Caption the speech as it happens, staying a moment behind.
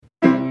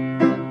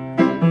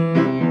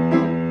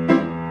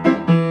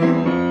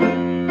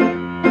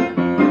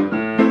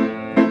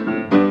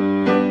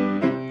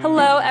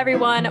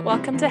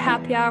welcome to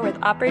Happy Hour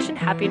with Operation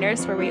Happy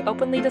Nurse, where we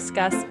openly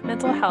discuss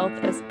mental health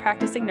as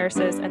practicing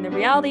nurses and the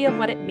reality of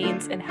what it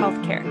means in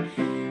healthcare.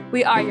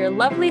 We are your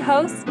lovely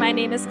hosts. My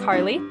name is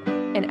Carly.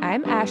 And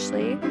I'm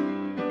Ashley.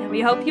 And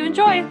we hope you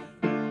enjoy.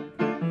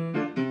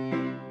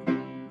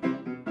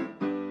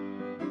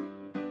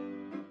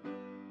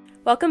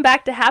 Welcome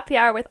back to Happy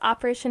Hour with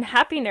Operation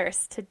Happy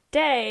Nurse.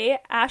 Today,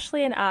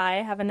 Ashley and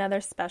I have another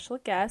special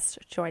guest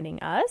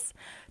joining us,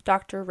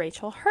 Dr.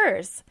 Rachel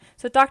Herz.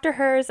 So Dr.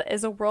 Herz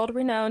is a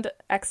world-renowned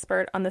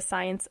expert on the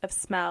science of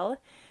smell.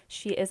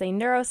 She is a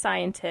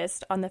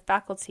neuroscientist on the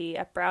faculty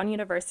at Brown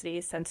University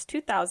since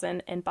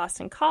 2000 and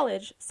Boston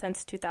College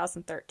since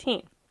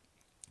 2013.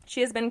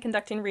 She has been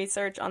conducting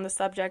research on the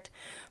subject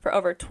for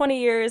over 20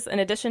 years, in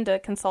addition to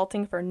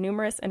consulting for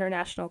numerous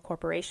international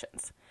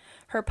corporations.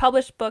 Her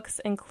published books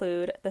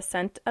include The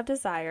Scent of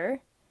Desire,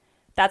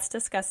 That's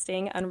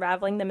Disgusting,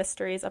 Unraveling the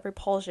Mysteries of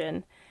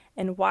Repulsion,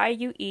 and Why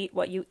You Eat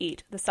What You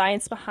Eat, the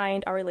science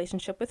behind our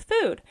relationship with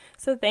food.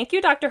 So thank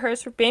you, Dr.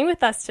 Herz, for being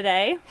with us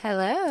today.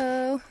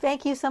 Hello.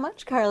 Thank you so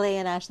much, Carly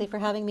and Ashley, for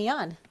having me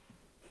on.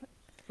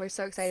 We're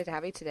so excited to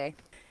have you today.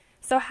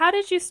 So how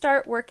did you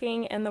start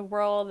working in the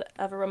world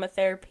of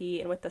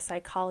aromatherapy and with the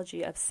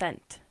psychology of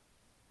scent?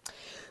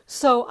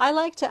 So I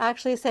like to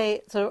actually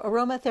say, so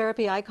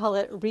aromatherapy, I call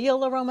it real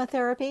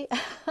aromatherapy,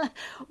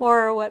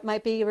 or what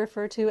might be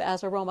referred to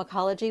as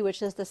aromatology,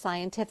 which is the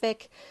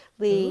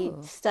scientifically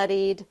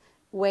studied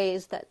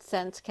ways that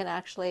scent can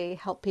actually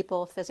help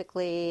people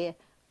physically,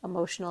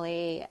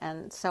 emotionally,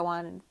 and so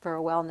on for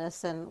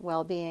wellness and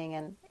well-being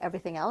and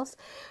everything else.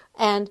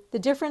 And the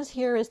difference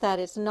here is that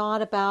it's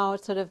not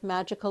about sort of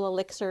magical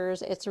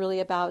elixirs. It's really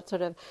about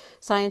sort of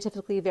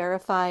scientifically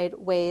verified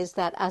ways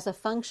that as a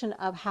function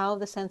of how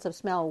the sense of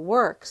smell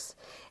works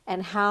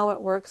and how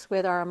it works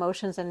with our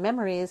emotions and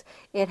memories,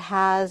 it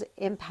has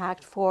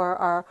impact for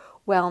our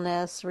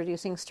wellness,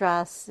 reducing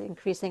stress,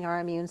 increasing our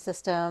immune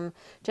system,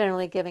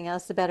 generally giving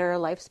us a better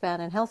lifespan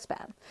and health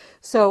span.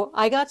 So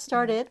I got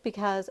started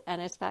because,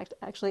 and it's fact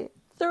actually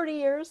 30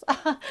 years.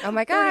 Oh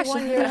my gosh.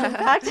 31 years in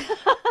fact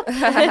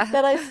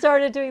that I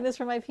started doing this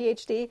for my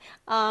PhD.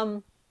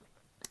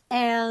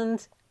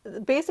 And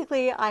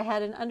basically I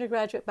had an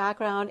undergraduate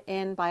background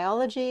in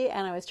biology,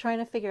 and I was trying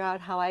to figure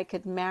out how I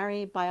could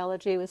marry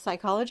biology with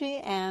psychology,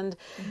 and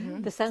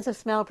the sense of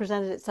smell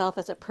presented itself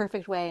as a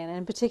perfect way, and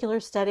in particular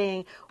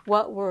studying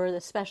what were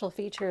the special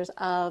features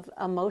of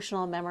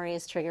emotional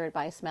memories triggered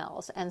by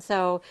smells. And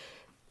so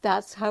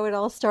that's how it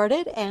all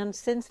started. And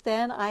since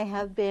then, I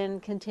have been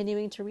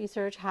continuing to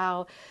research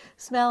how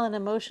smell and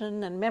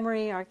emotion and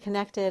memory are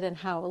connected and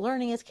how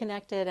learning is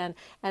connected.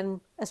 And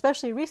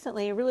especially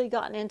recently, really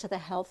gotten into the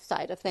health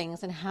side of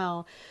things and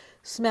how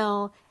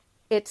smell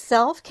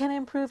itself can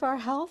improve our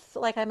health,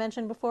 like I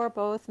mentioned before,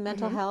 both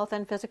mental health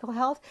and physical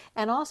health,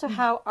 and also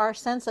how our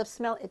sense of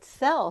smell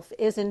itself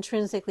is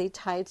intrinsically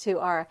tied to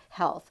our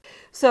health.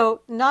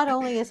 So not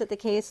only is it the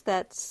case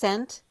that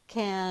scent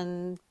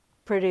can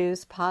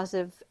produce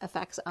positive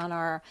effects on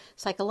our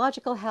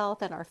psychological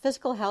health and our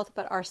physical health,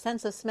 but our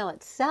sense of smell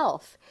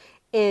itself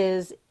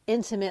is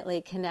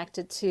intimately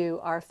connected to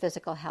our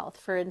physical health.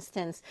 For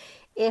instance,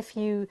 if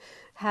you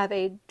have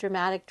a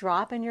dramatic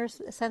drop in your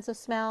sense of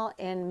smell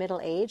in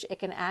middle age, it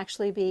can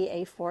actually be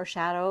a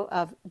foreshadow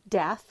of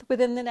death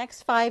within the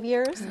next 5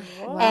 years.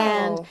 Wow.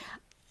 And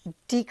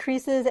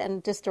decreases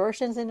and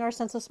distortions in our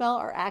sense of smell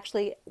are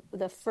actually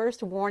the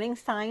first warning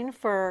sign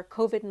for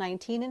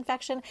COVID-19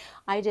 infection.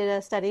 I did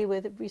a study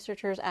with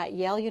researchers at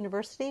Yale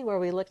University where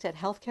we looked at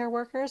healthcare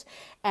workers,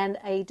 and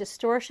a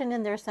distortion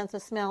in their sense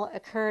of smell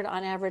occurred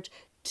on average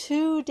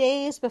 2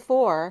 days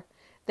before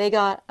they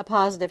got a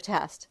positive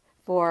test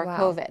for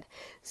COVID.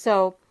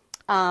 So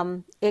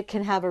it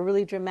can have a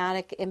really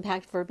dramatic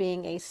impact for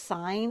being a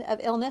sign of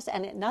illness.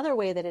 And another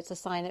way that it's a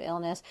sign of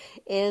illness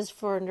is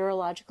for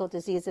neurological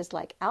diseases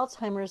like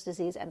Alzheimer's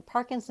disease and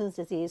Parkinson's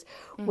disease,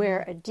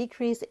 where a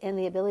decrease in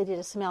the ability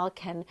to smell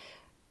can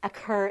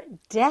occur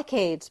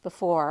decades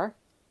before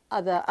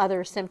the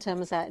other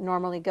symptoms that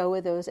normally go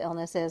with those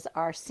illnesses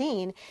are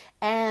seen.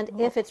 And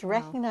if it's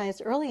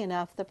recognized early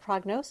enough, the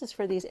prognosis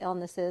for these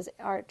illnesses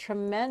are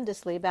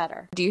tremendously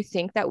better. Do you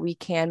think that we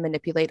can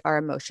manipulate our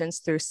emotions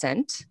through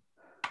scent?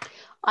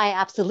 I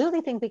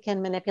absolutely think we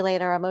can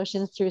manipulate our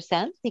emotions through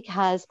scent,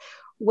 because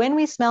when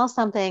we smell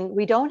something,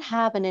 we don't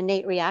have an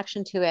innate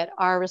reaction to it.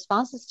 Our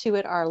responses to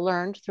it are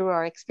learned through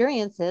our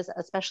experiences,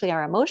 especially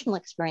our emotional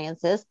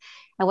experiences.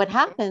 And what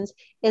happens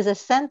is a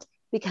scent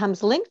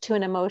becomes linked to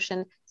an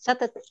emotion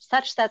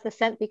such that the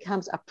scent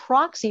becomes a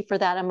proxy for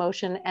that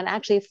emotion and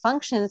actually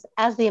functions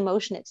as the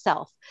emotion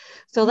itself.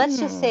 So let's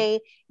just say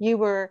you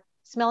were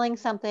smelling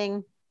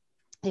something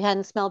you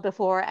hadn't smelled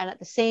before, and at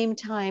the same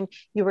time,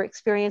 you were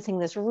experiencing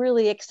this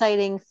really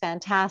exciting,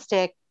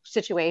 fantastic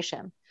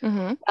situation.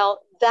 Well,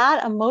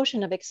 that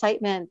emotion of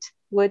excitement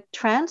would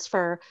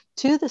transfer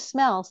to the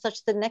smell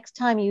such that next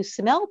time you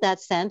smelled that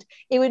scent,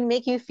 it would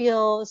make you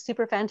feel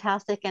super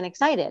fantastic and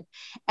excited.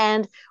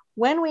 And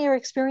when we are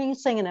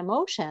experiencing an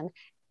emotion,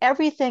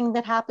 everything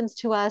that happens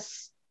to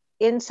us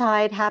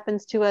inside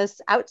happens to us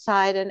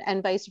outside,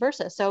 and vice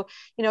versa. So,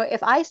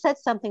 if I said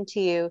something to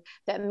you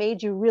that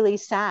made you really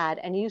sad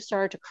and you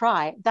started to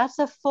cry, that's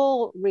a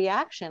full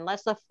reaction.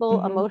 That's a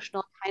full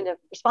emotional kind of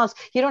response.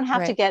 You don't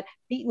have to Right. get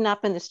beaten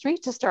up in the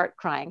street to start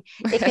crying.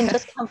 It can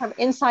just come from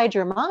inside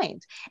your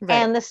mind. Right.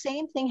 And the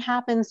same thing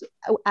happens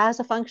as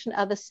a function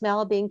of the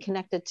smell being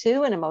connected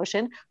to an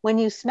emotion. When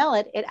you smell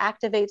it, it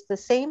activates the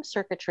same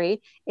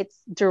circuitry.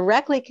 It's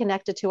directly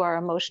connected to our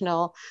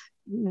emotional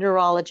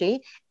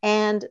neurology,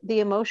 and the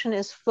emotion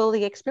is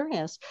fully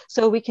experienced.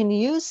 So we can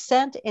use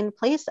scent in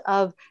place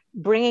of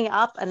bringing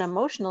up an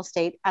emotional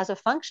state as a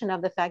function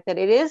of the fact that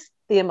it is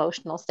the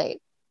emotional state.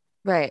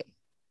 Right.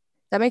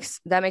 That makes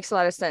a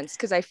lot of sense,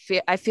 because I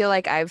feel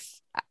like I've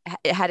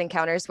had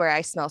encounters where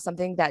I smell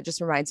something that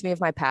just reminds me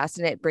of my past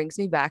and it brings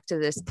me back to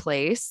this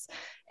place.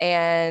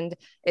 And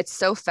it's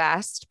so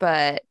fast,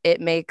 but that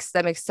makes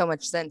so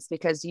much sense,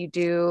 because you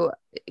do,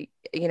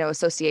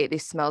 associate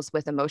these smells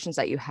with emotions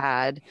that you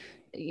had,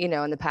 in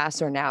the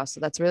past or now. So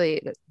that's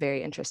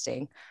very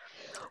interesting.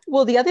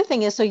 Well, the other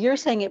thing is, so you're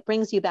saying it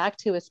brings you back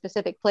to a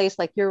specific place,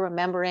 like you're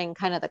remembering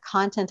kind of the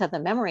content of the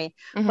memory,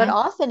 but Mm-hmm.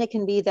 often it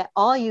can be that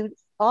all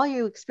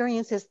you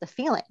experience is the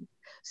feeling.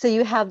 So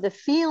you have the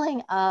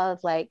feeling of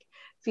like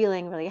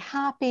feeling really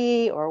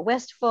happy or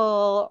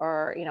wistful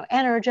or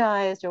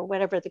energized or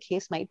whatever the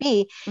case might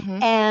be,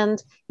 Mm-hmm.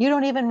 and you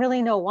don't even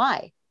really know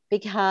why,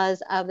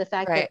 because of the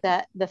fact that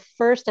Right. the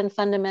first and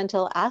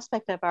fundamental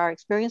aspect of our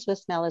experience with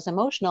smell is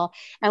emotional,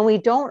 and we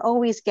don't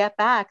always get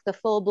back the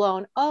full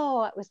blown,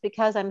 oh, it was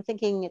because I'm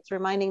thinking it's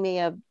reminding me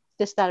of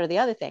this, that, or the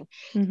other thing.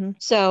 Mm-hmm.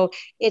 So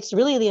it's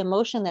really the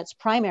emotion that's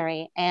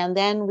primary. And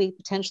then we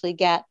potentially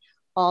get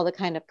all the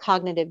kind of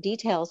cognitive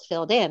details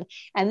filled in.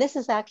 And this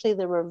is actually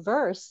the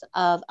reverse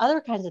of other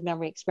kinds of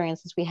memory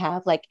experiences we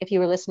have. Like if you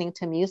were listening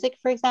to music,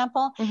 for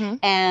example, Mm-hmm.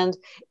 and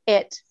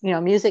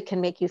music can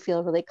make you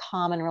feel really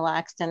calm and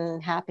relaxed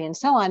and happy and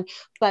so on.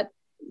 But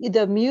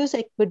the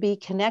music would be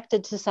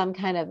connected to some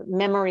kind of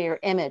memory or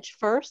image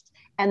first,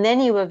 and then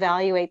you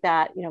evaluate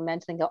that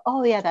mentally and go,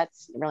 oh yeah,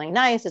 that's really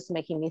nice, it's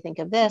making me think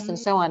of this and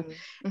so on.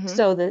 Mm-hmm.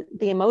 So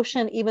the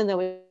emotion, even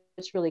though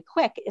it's really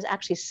quick, is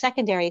actually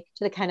secondary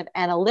to the kind of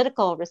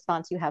analytical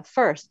response you have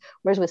first,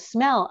 whereas with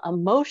smell,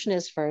 emotion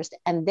is first,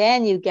 and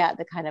then you get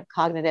the kind of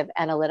cognitive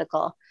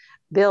analytical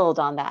build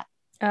on that.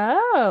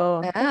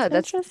 Oh, Yeah,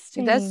 that's that's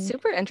interesting.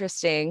 super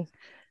interesting.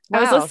 I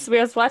was Wow. listening,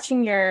 I was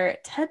watching your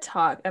TED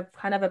talk of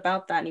kind of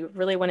about that, and you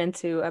really went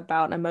into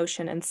about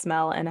emotion and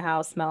smell and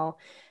how smell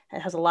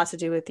has a lot to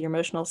do with the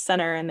emotional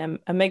center and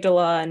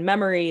amygdala and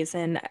memories.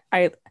 And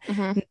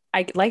Mm-hmm.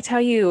 I liked how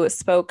you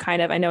spoke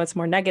kind of, I know it's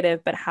more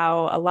negative, but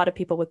how a lot of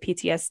people with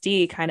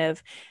PTSD kind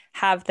of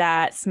have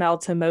that smell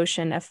to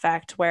emotion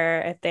effect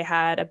where if they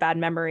had a bad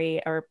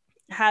memory or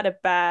had a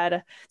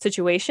bad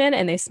situation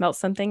and they smelt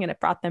something and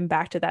it brought them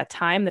back to that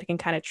time, that it can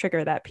kind of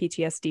trigger that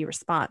PTSD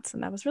response.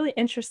 And that was really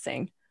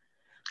interesting,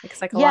 like Yeah, no,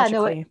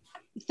 psychologically.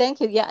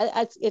 thank you.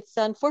 Yeah, it's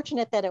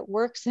unfortunate that it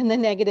works in the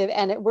negative,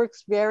 and it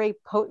works very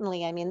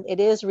potently. I mean, it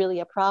is really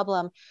a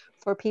problem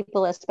for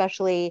people,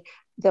 especially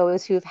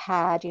those who've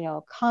had,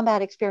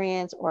 combat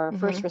experience or Mm-hmm.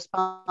 first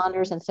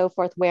responders and so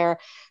forth, where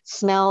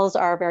smells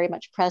are very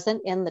much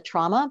present in the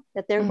trauma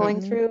that they're Mm-hmm.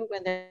 going Hmm. through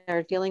when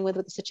they're dealing with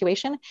the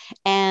situation.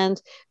 And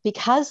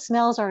because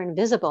smells are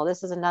invisible,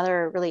 this is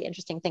another really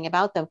interesting thing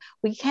about them.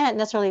 We can't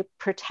necessarily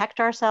protect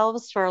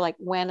ourselves for like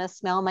when a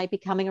smell might be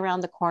coming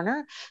around the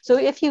corner. So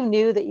if you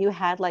knew that you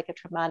had like a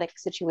traumatic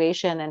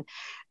situation, and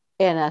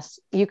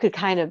you could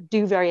kind of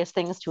do various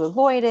things to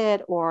avoid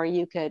it, or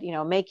you could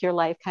make your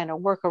life kind of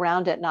work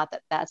around it, not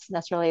that that's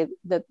necessarily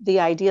the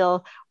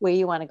ideal way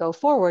you want to go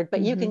forward,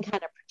 but you Hmm. can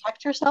kind of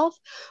protect yourself.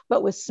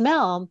 But with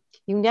smell,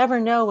 you never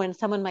know when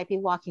someone might be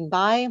walking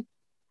by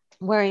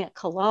wearing a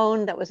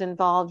cologne that was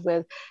involved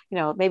with,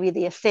 maybe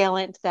the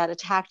assailant that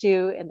attacked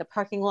you in the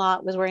parking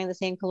lot was wearing the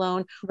same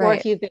cologne, or if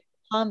Right. you've been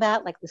in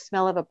combat, like the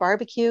smell of a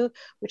barbecue,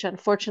 which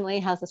unfortunately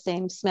has the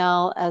same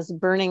smell as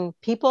burning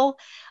people.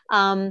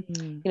 Um,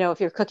 Mm.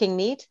 if you're cooking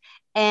meat,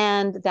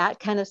 and that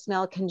kind of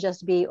smell can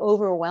just be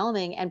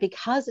overwhelming. And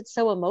because it's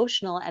so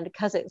emotional and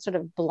because it sort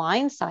of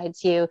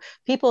blindsides you,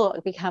 people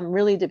become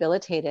really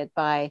debilitated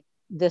by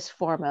this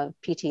form of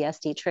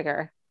PTSD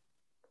trigger.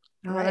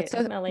 Oh, Right.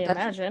 Definitely that's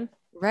imagine.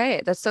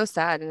 right. That's so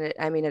sad. And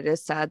I mean, it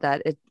is sad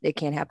that it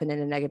can happen in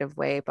a negative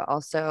way, but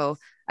also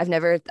I've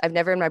never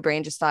in my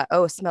brain just thought,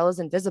 oh, smell is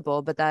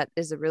invisible, but that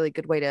is a really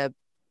good way to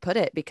put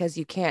it, because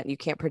you can't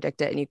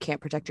predict it and you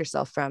can't protect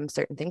yourself from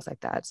certain things like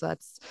that. So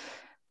that's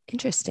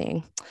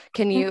interesting.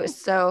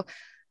 So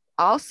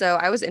also,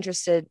 I was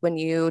interested when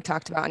you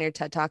talked about on your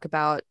TED talk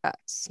about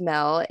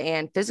smell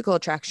and physical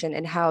attraction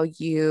and how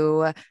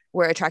you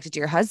were attracted to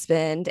your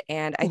husband.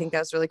 And I think that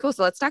was really cool.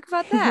 So let's talk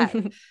about that.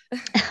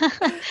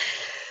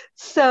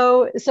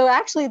 So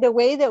actually the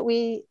way that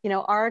we,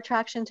 our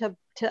attraction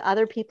to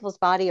other people's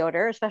body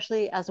odor,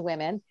 especially as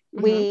women,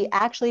 we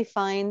actually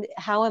find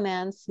how a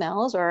man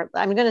smells, or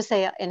I'm going to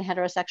say in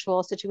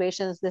heterosexual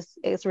situations, this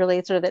is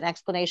really sort of an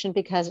explanation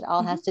because it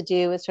all has to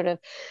do with sort of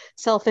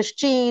selfish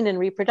gene and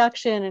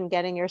reproduction and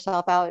getting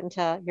yourself out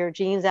into your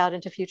genes out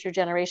into future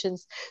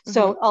generations.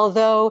 So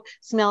although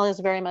smell is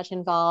very much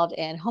involved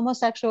in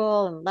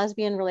homosexual and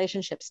lesbian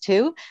relationships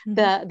too,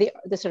 the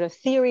sort of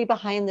theory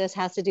behind this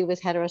has to do with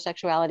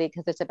heterosexuality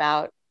because it's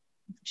about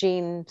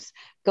genes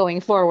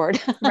going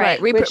forward.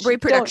 Right.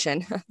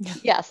 Reproduction.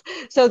 Yes.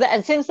 So that,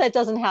 and since that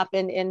doesn't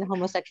happen in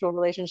homosexual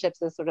relationships,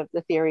 the sort of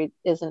the theory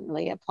isn't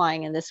really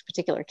applying in this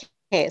particular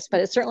case, but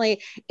it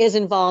certainly is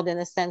involved in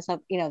the sense of,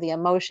 you know, the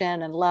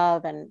emotion and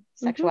love and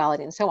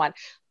sexuality and so on.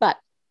 But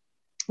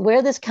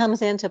where this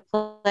comes into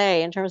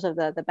play in terms of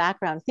the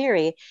background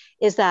theory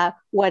is that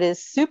what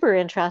is super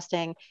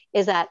interesting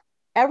is that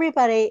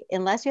everybody,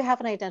 unless you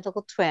have an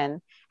identical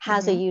twin,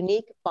 has a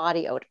unique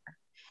body odor.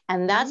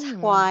 And that's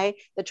why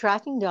the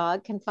tracking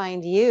dog can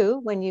find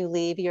you when you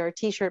leave your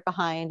t-shirt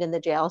behind in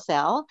the jail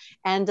cell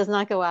and does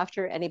not go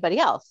after anybody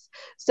else.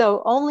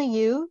 So only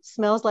you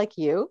smells like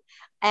you.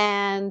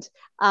 And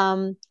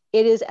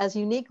it is as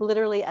unique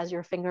literally as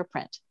your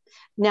fingerprint.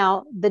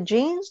 Now, the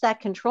genes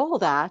that control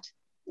that,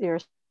 your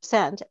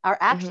scent, are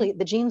actually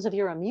the genes of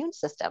your immune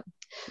system.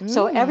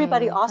 So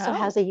everybody also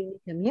has a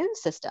unique immune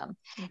system.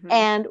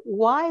 And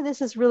why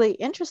this is really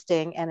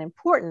interesting and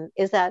important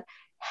is that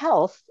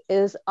health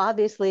is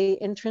obviously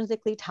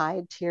intrinsically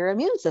tied to your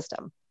immune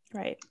system.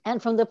 Right.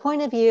 And from the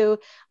point of view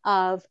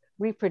of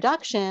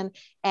reproduction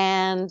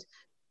and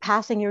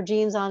passing your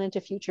genes on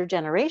into future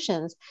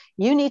generations,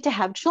 you need to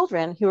have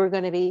children who are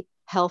going to be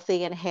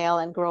healthy and hale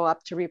and grow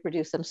up to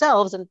reproduce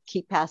themselves and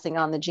keep passing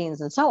on the genes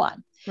and so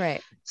on.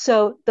 Right.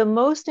 So the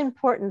most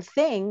important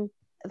thing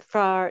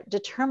for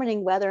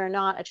determining whether or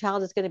not a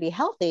child is going to be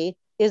healthy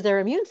is their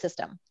immune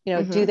system. You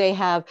know, do they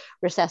have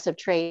recessive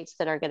traits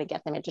that are going to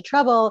get them into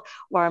trouble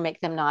or make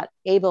them not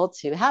able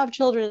to have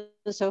children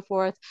and so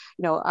forth?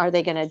 You know, are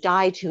they going to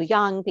die too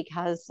young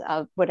because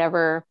of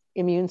whatever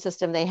immune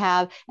system they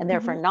have and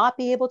therefore not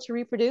be able to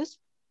reproduce?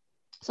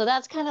 So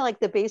that's kind of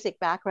like the basic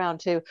background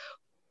to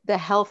the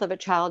health of a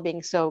child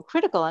being so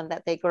critical and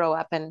that they grow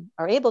up and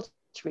are able to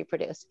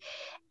reproduce.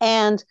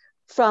 And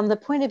from the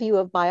point of view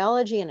of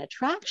biology and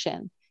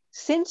attraction,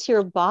 since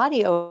your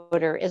body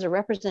odor is a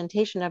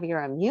representation of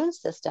your immune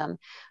system,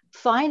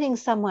 finding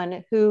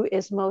someone who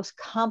is most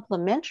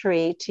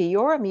complementary to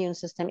your immune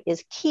system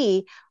is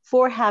key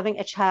for having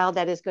a child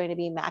that is going to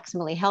be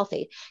maximally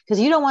healthy. Because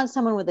you don't want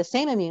someone with the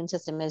same immune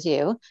system as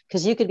you,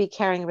 because you could be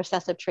carrying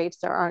recessive traits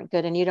that aren't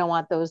good and you don't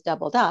want those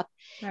doubled up.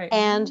 Right.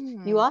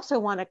 And you also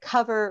want to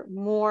cover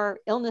more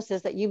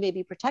illnesses that you may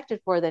be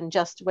protected for than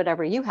just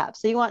whatever you have.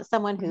 So you want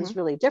someone who's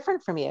really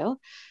different from you.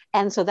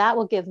 And so that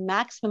will give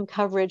maximum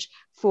coverage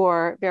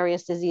for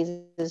various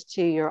diseases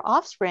to your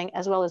offspring,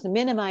 as well as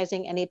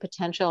minimizing any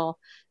potential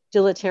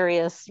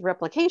deleterious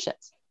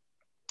replications.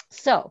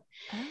 So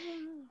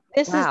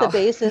this is the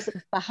basis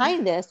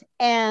behind this.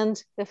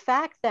 And the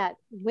fact that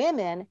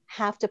women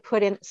have to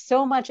put in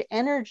so much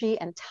energy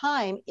and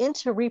time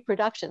into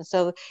reproduction.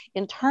 So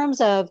in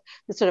terms of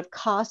the sort of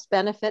cost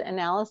benefit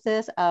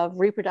analysis of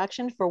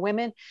reproduction for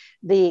women,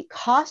 the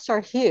costs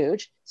are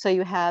huge. So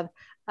you have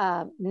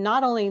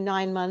not only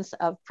 9 months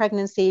of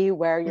pregnancy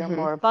where you're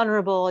more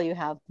vulnerable, you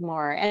have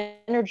more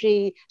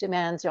energy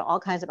demands, you know,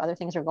 all kinds of other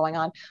things are going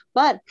on.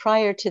 But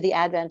prior to the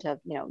advent of,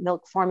 you know,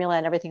 milk formula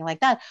and everything like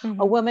that,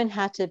 a woman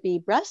had to be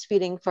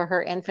breastfeeding for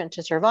her infant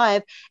to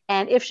survive.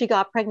 And if she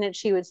got pregnant,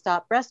 she would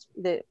stop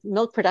the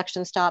milk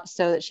production stops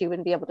so that she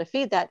wouldn't be able to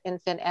feed that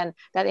infant and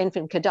that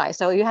infant could die.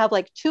 So you have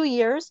like 2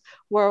 years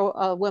where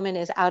a woman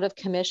is out of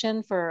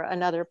commission for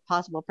another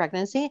possible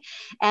pregnancy.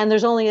 And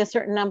there's only a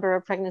certain number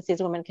of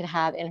pregnancies a woman can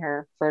have in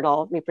her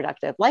fertile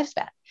reproductive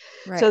lifespan.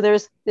 Right. So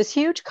there's this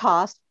huge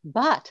cost,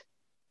 but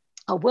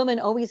a woman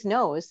always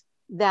knows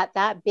that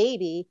that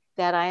baby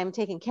that I am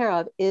taking care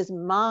of is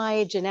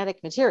my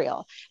genetic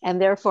material. And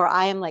therefore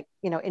I am like,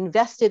 you know,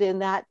 invested in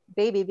that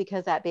baby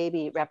because that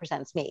baby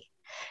represents me.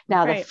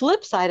 Now, the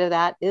flip side of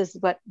that is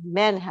what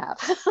men have.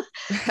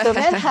 So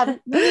men have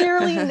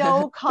nearly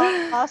no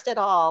cost at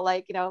all,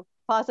 like, you know,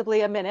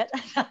 possibly a minute.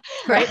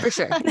 Right, for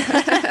sure.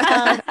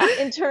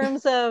 In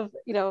terms of,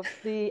 you know,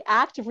 the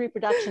act of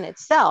reproduction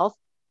itself,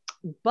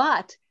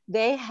 but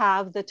they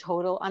have the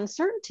total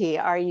uncertainty.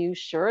 Are you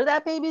sure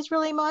that baby's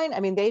really mine?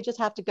 I mean, they just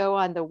have to go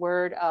on the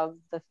word of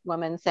the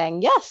woman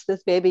saying, yes,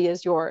 this baby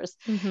is yours.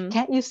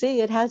 Can't you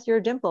see it has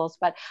your dimples?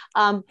 But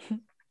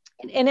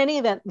in any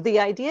event, the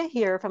idea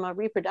here from a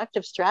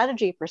reproductive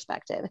strategy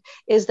perspective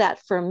is that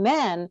for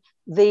men,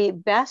 the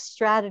best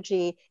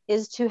strategy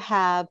is to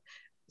have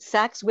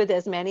sex with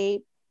as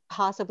many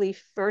possibly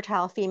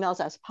fertile females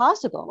as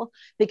possible,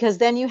 because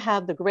then you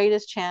have the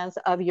greatest chance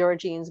of your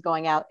genes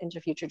going out into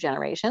future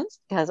generations.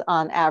 Because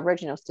on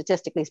average, you know,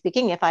 statistically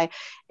speaking, if I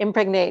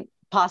impregnate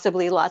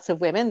possibly lots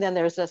of women, then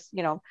there's this,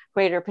 you know,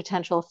 greater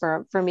potential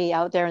for me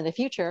out there in the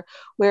future.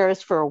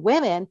 Whereas for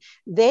women,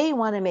 they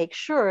want to make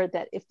sure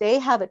that if they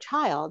have a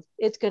child,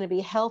 it's going to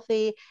be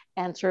healthy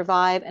and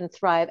survive and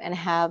thrive and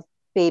have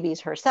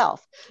babies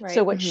herself. Right.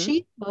 So what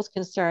she's most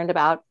concerned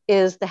about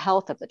is the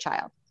health of the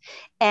child.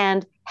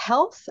 And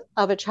health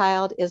of a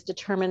child is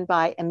determined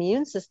by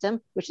immune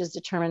system, which is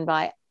determined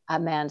by a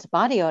man's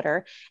body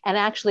odor. And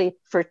actually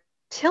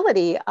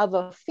fertility of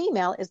a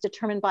female is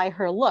determined by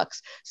her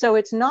looks. So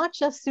it's not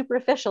just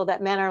superficial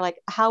that men are like,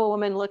 how a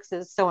woman looks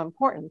is so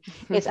important.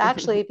 It's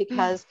actually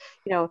because,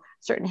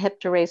 certain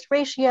hip to waist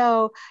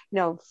ratio,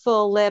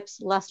 full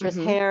lips, lustrous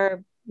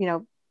hair,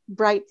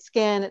 bright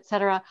skin,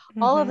 etc.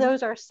 All of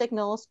those are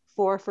signals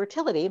for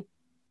fertility.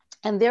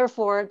 And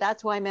therefore,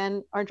 that's why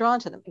men are drawn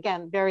to them.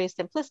 Again, very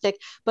simplistic,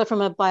 but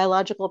from a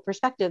biological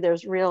perspective,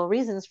 there's real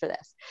reasons for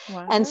this.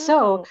 Wow. And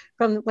so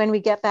from when we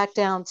get back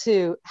down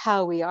to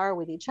how we are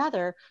with each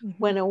other,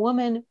 when a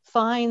woman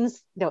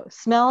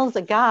smells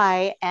a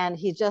guy and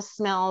he just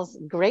smells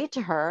great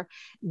to her,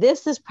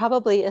 this is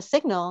probably a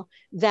signal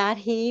that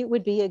he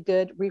would be a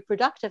good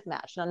reproductive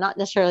match. Now, I'm not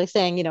necessarily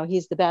saying,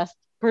 he's the best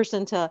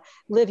person to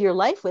live your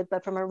life with,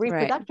 but from a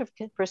reproductive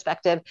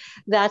perspective,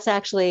 that's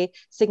actually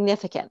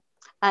significant.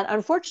 And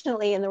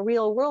unfortunately, in the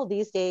real world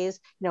these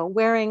days,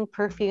 wearing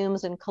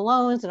perfumes and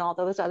colognes and all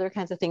those other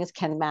kinds of things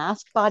can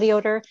mask body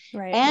odor.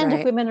 Right. And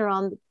if women are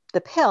on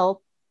the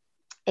pill,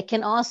 it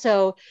can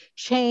also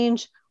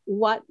change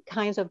what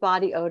kinds of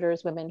body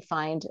odors women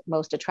find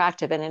most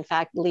attractive, and in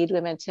fact lead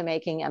women to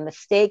making a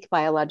mistake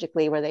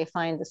biologically where they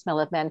find the smell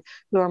of men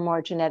who are more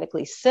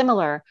genetically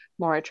similar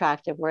more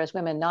attractive, whereas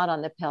women not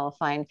on the pill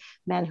find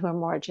men who are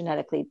more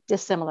genetically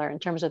dissimilar in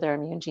terms of their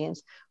immune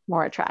genes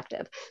more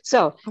attractive.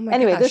 So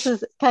anyway, this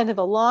is kind of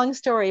a long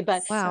story,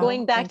 but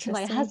going back to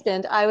my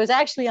husband, I was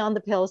actually on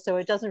the pill, so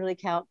it doesn't really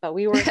count, but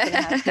we weren't going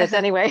to have kids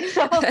anyway.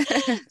 So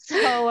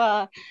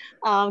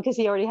because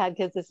he already had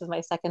kids, this is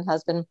my second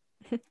husband.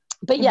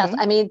 But yes,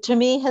 I mean, to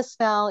me, his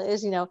smell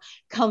is,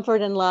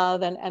 comfort and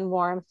love and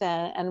warmth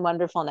and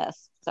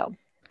wonderfulness. So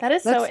that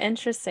is so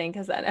interesting,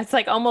 because it's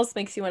like almost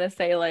makes you want to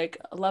say like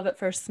love at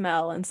first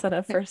smell instead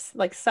of first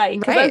like sight.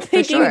 Because I'm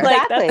thinking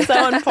like that's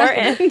so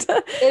important.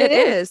 It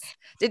is.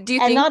 Do you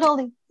think?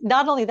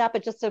 Not only that,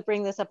 but just to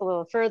bring this up a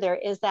little further,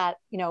 is that,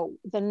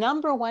 the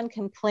number one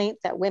complaint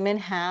that women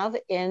have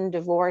in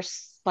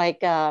divorce,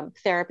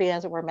 therapy,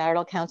 as it were,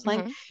 marital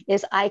counseling,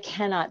 is I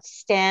cannot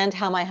stand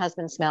how my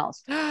husband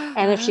smells.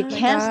 And if she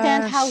can't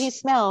stand how he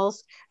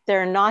smells,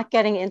 they're not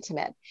getting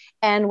intimate.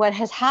 And what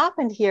has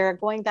happened here,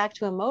 going back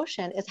to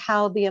emotion, is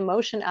how the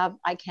emotion of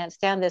I can't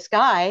stand this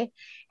guy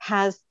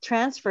has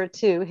transferred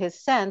to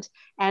his scent.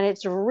 And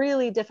it's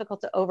really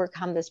difficult to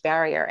overcome this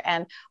barrier.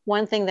 And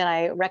one thing that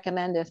I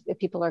recommend if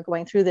people are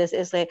going through this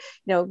is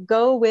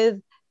go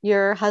with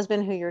your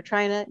husband who you're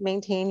trying to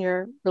maintain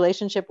your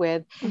relationship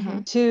with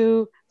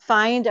to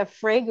find a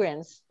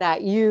fragrance that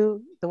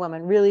the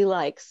woman really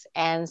likes.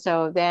 And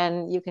so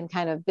then you can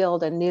kind of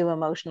build a new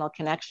emotional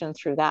connection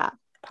through that.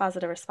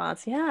 Positive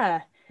response. Yeah.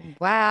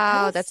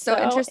 Wow. That's so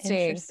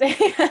interesting.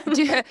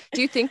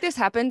 Do you think this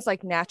happens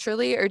like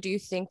naturally, or do you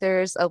think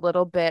there's a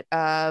little bit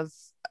of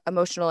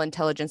emotional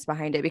intelligence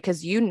behind it,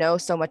 because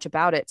so much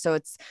about it? So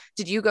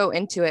did you go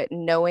into it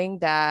knowing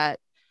that,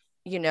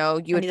 you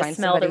would find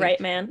smell the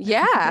right man?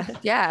 Yeah.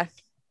 Yeah.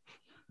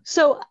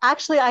 So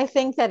actually, I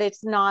think that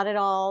it's not at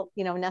all,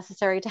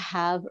 necessary to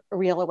have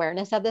real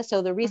awareness of this.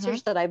 So the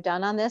research that I've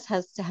done on this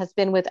has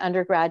been with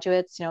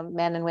undergraduates,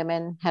 men and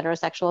women,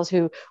 heterosexuals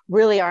who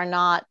really are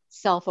not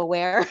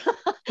self-aware.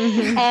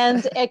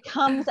 And it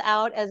comes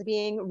out as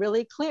being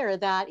really clear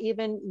that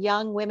even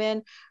young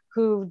women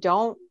who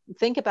don't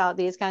think about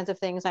these kinds of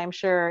things, I'm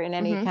sure, in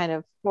any kind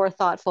of more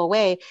thoughtful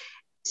way,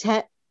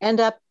 end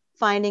up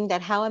finding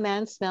that how a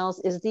man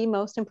smells is the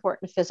most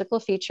important physical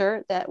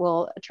feature that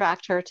will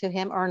attract her to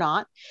him or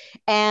not.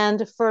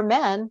 And for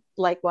men,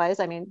 likewise,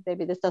 I mean,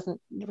 maybe this doesn't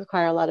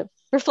require a lot of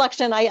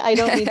reflection. I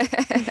don't mean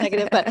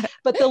negative,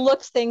 but the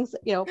looks things,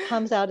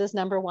 comes out as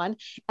number one.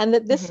 And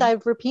that this,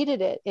 I've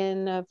repeated it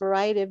in a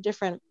variety of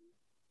different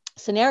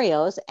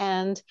scenarios,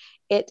 and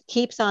it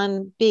keeps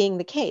on being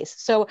the case.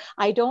 So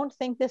I don't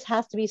think this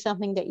has to be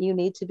something that you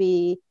need to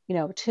be,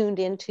 tuned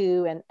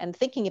into and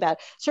thinking about.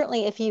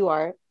 Certainly if you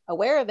are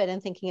aware of it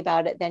and thinking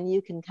about it, then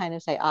you can kind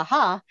of say,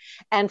 aha.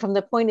 And from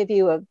the point of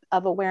view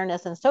of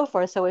awareness and so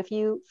forth. So if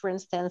you, for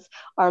instance,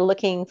 are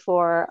looking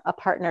for a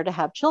partner to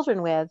have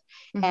children with,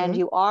 and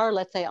you are,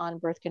 let's say, on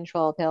birth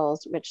control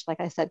pills, which,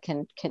 like I said,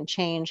 can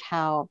change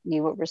how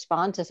you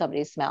respond to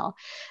somebody's smell,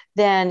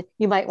 then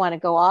you might want to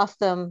go off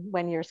them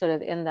when you're sort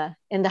of in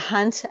the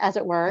hunt, as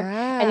it were.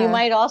 And you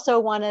might also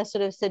want to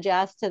sort of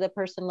suggest to the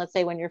person, let's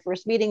say when you're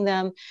first meeting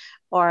them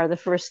or the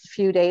first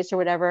few days or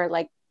whatever,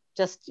 like,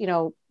 just,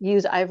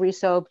 use ivory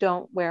soap,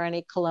 don't wear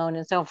any cologne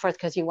and so forth,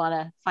 because you want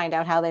to find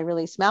out how they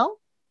really smell.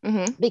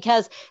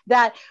 Because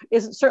that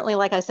is certainly,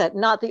 like I said,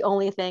 not the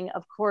only thing.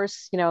 Of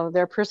course,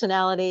 their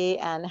personality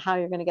and how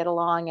you're going to get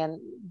along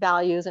and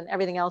values and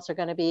everything else are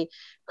going to be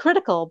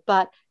critical.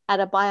 But at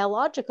a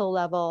biological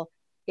level,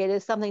 it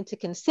is something to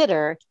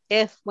consider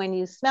if when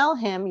you smell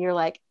him, you're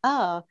like,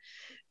 oh,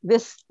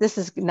 this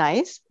is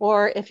nice.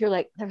 Or if you're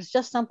like, there's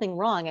just something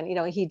wrong. And,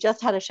 he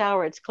just had a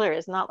shower. It's clear.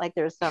 It's not like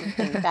there's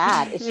something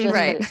bad. It's just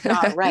that it's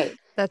not right.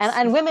 That's,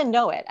 And women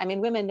know it. I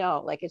mean, women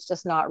know like it's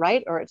just not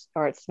right, or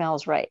it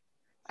smells right.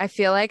 I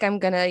feel like I'm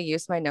gonna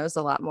use my nose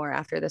a lot more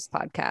after this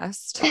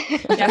podcast.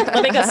 Yeah,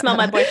 let me go smell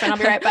my boyfriend. I'll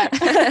be right back.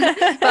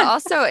 But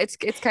also it's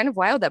kind of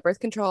wild that birth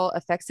control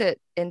affects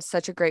it in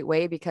such a great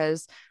way,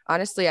 because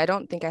honestly, I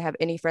don't think I have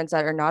any friends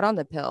that are not on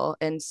the pill.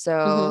 And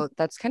so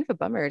that's kind of a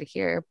bummer to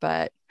hear,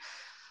 but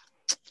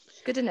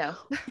good to know.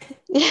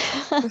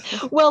 Yeah.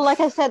 Well, like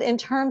I said, in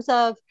terms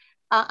of,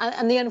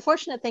 and the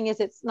unfortunate thing is,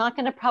 it's not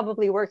going to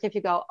probably work if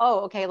you go,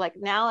 oh, okay, like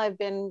now I've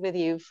been with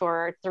you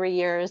for 3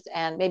 years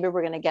and maybe we're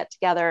going to get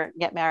together,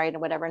 get married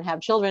and whatever, and have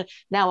children.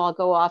 Now I'll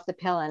go off the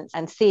pill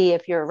and see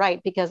if you're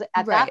right. Because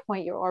at that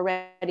point, you're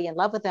already in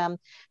love with them.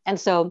 And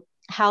so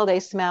how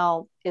they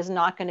smell is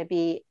not going to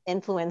be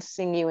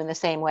influencing you in the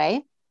same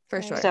way.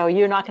 For sure. So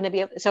you're not going to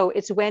be able, so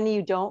it's when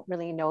you don't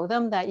really know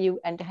them that you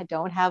and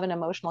don't have an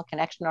emotional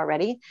connection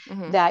already,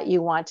 that you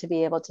want to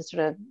be able to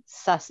sort of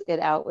suss it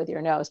out with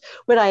your nose.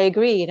 But I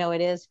agree, you know, it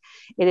is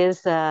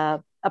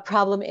a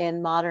problem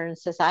in modern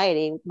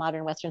society,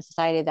 modern Western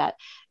society, that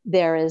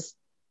there is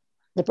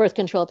the birth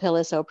control pill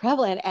is so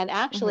prevalent, and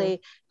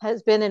actually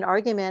has been an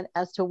argument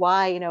as to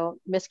why, you know,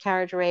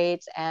 miscarriage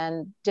rates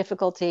and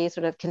difficulty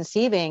sort of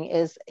conceiving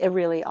is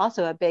really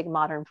also a big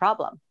modern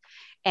problem,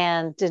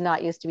 and did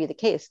not used to be the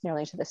case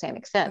nearly to the same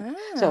extent.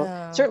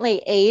 So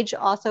certainly age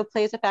also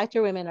plays a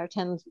factor. Women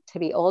tend to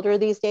be older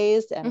these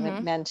days,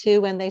 and men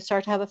too, when they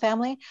start to have a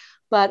family.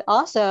 But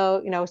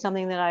also, you know,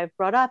 something that I've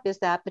brought up is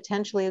that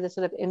potentially the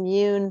sort of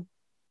immune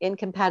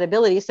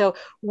incompatibility. So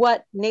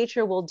what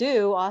nature will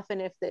do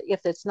often, if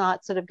it's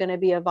not sort of going to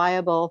be a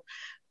viable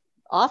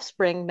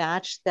offspring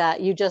match,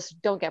 that you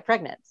just don't get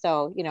pregnant.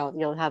 So, you know,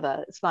 you'll have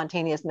a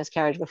spontaneous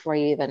miscarriage before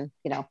you even,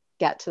 you know,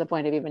 get to the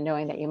point of even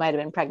knowing that you might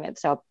have been pregnant.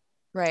 So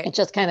it's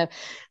just kind of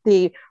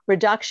the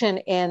reduction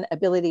in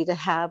ability to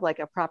have like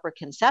a proper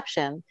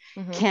conception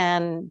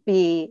can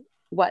be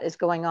what is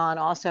going on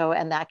also.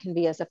 And that can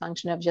be as a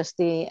function of just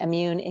the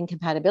immune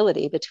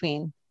incompatibility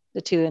between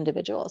the two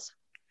individuals.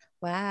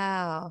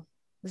 Wow.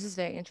 This is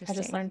very interesting.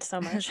 I just learned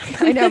so much.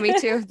 I know, me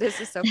too.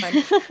 This is so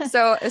fun.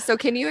 So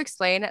can you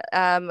explain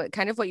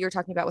kind of what you were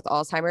talking about with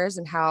Alzheimer's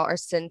and how our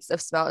sense of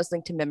smell is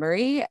linked to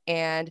memory?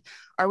 And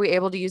are we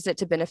able to use it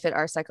to benefit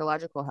our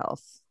psychological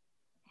health?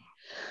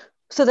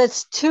 So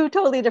that's two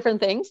totally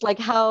different things. Like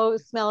how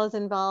smell is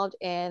involved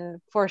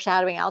in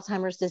foreshadowing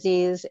Alzheimer's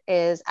disease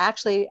is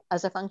actually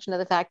as a function of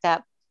the fact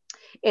that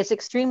it's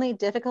extremely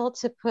difficult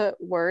to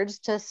put words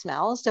to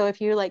smell. So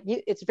if you're like,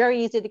 it's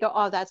very easy to go,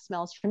 oh, that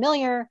smells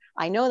familiar.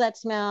 I know that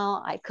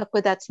smell. I cook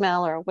with that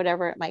smell, or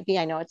whatever it might be.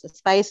 I know it's a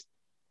spice.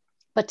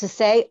 But to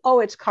say, oh,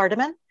 it's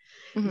cardamom,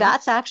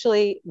 that's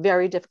actually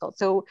very difficult.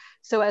 So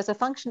as a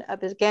function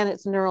of, again,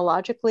 it's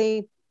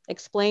neurologically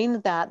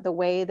explained that the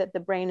way that the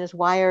brain is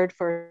wired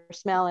for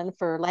smell and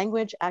for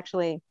language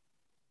actually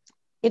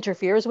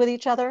interferes with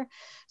each other.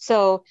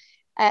 So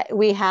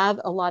we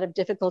have a lot of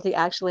difficulty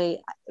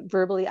actually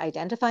verbally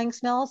identifying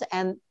smells.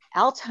 And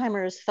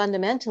Alzheimer's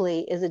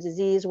fundamentally is a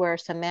disease where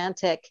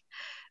semantic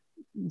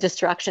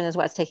destruction is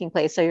what's taking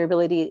place. So your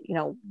ability, you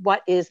know,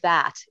 what is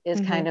that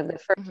is kind of the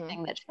first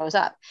thing that shows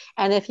up.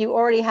 And if you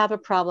already have a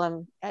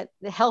problem,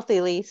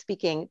 healthily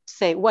speaking,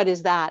 say, what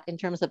is that in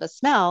terms of a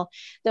smell,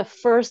 the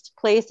first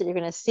place that you're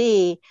going to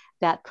see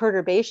that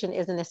perturbation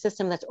is in a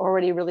system that's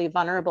already really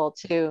vulnerable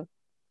to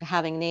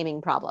having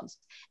naming problems.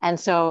 And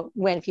so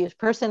if you a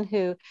person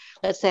who,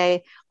 let's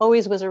say,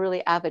 always was a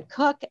really avid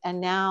cook, and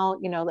now,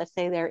 you know, let's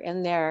say they're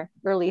in their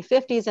early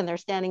 50s and they're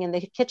standing in the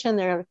kitchen,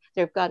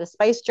 they've got a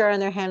spice jar in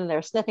their hand and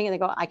they're sniffing and they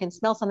go, I can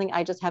smell something,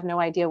 I just have no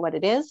idea what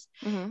it is.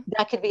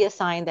 That could be a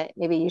sign that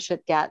maybe you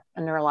should get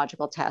a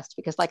neurological test,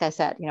 because like I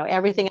said, you know,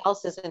 everything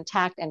else is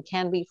intact and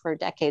can be for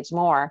decades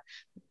more.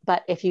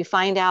 But if you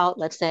find out,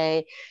 let's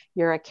say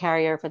you're a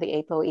carrier for the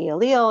ApoE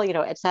allele, you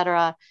know, et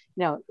cetera,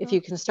 you know, if you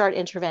can start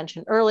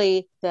intervention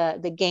early,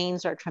 the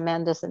gains are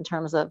tremendous in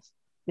terms of,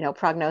 you know,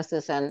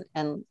 prognosis and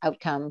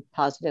outcome,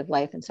 positive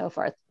life, and so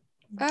forth.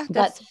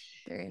 That's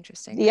very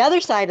interesting. The other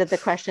side of the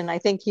question, I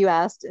think you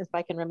asked, if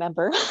I can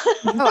remember,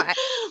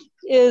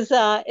 is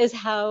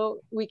how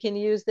we can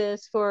use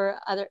this for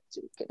other,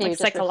 like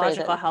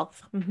psychological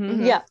health.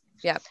 Yeah.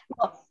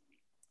 Well,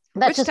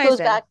 that Which just goes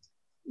back.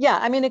 Yeah,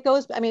 I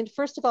mean,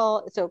 first of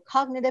all, so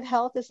cognitive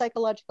health is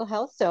psychological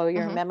health. So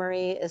your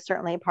memory is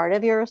certainly part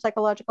of your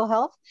psychological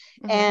health.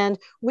 And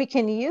we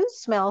can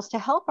use smells to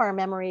help our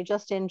memory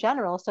just in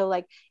general. So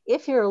like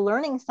if you're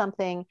learning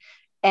something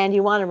and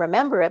you want to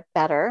remember it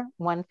better,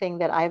 one thing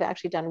that I've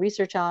actually done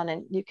research on,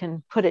 and you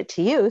can put it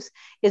to use,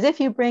 is if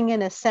you bring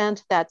in a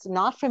scent that's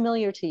not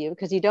familiar to you,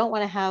 because you don't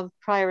want to have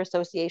prior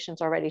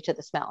associations already to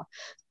the smell.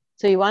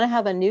 So you want to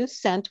have a new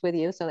scent with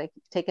you. So like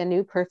take a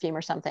new perfume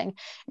or something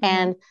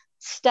and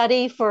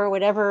study for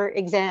whatever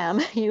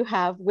exam you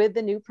have with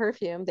the new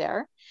perfume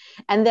there.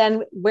 And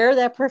then wear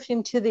that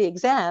perfume to the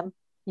exam,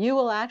 you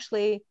will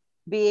actually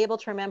be able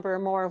to remember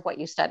more of what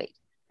you studied,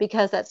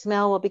 because that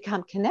smell will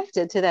become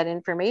connected to that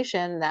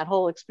information, that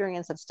whole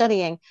experience of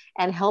studying,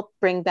 and help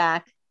bring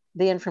back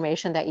the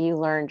information that you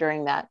learned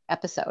during that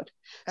episode.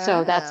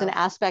 So that's an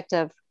aspect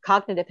of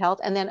cognitive health.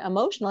 And then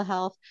emotional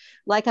health,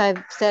 like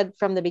I've said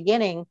from the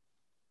beginning,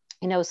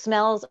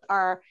 smells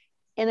are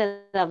in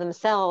and of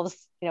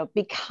themselves,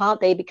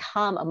 they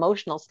become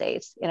emotional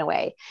states in a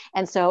way.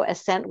 And so a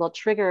scent will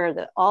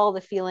trigger all the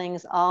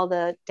feelings, all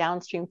the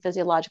downstream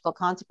physiological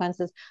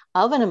consequences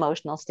of an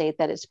emotional state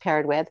that it's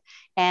paired with,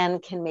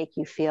 and can make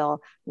you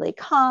feel really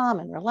calm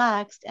and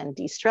relaxed and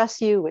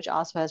de-stress you, which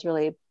also has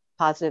really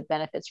positive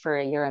benefits for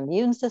your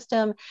immune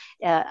system.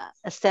 A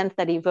scent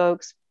that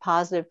evokes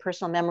positive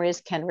personal memories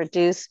can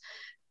reduce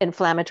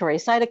inflammatory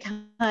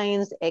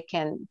cytokines. It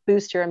can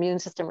boost your immune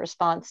system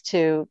response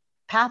to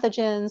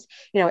pathogens.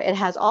 It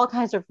has all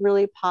kinds of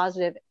really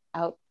positive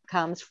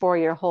outcomes for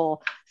your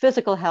whole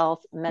physical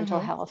health, mental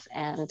health,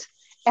 and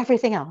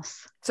everything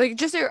else. So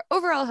just your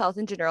overall health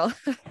in general.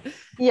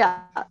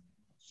 Yeah. So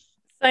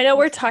I know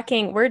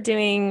we're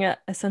doing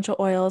essential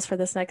oils for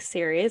this next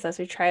series as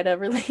we try to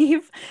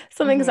relieve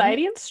some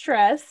anxiety and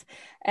stress.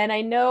 And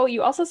I know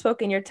you also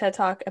spoke in your TED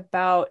Talk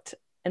about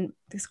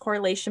this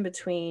correlation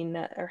between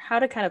or how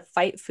to kind of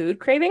fight food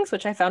cravings,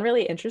 which I found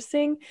really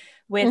interesting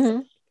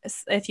with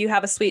if you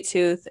have a sweet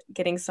tooth,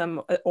 getting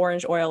some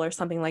orange oil or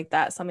something like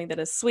that, something that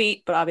is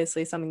sweet, but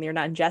obviously something that you're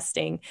not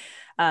ingesting,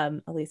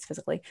 at least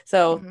physically.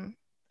 So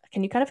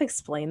can you kind of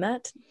explain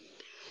that?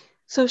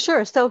 So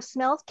sure. So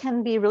smells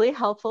can be really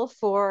helpful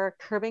for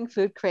curbing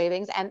food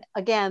cravings. And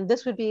again,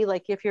 this would be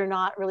like if you're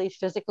not really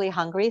physically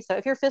hungry. So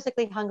if you're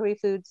physically hungry,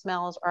 food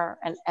smells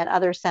and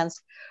other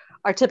scents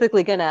are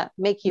typically going to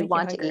make you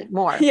want to eat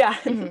more. Yeah.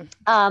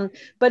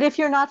 But if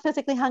you're not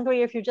physically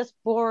hungry, if you're just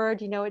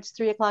bored, it's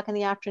 3:00 in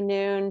the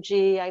afternoon,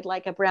 gee, I'd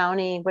like a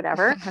brownie,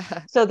 whatever.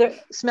 So the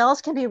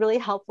smells can be really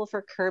helpful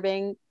for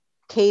curbing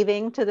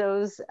caving to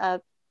those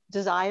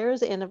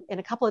desires in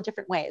a couple of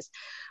different ways.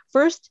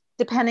 First,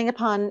 depending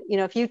upon,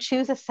 if you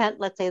choose a scent,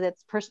 let's say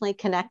that's personally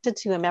connected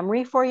to a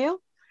memory for you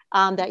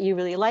that you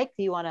really like,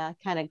 you want to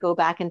kind of go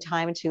back in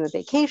time to a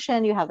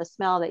vacation, you have a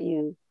smell that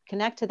you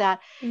connect to that,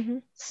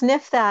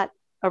 sniff that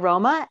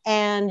aroma,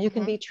 and you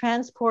can be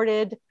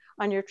transported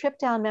on your trip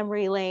down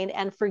memory lane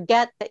and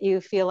forget that you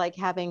feel like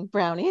having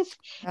brownies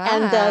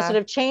and sort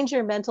of change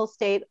your mental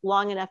state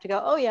long enough to go,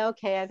 oh yeah,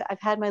 okay,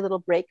 I've had my little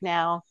break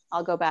now.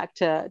 I'll go back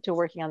to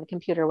working on the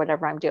computer,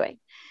 whatever I'm doing.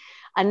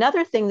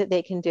 Another thing that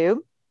they can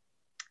do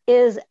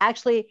is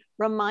actually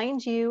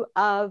remind you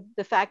of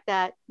the fact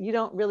that you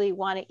don't really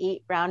want to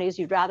eat brownies.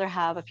 You'd rather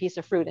have a piece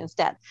of fruit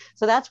instead.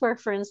 So that's where,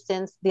 for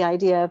instance, the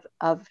idea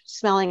of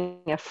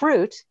smelling a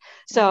fruit.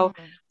 So,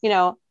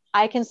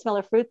 I can smell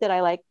a fruit that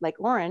I like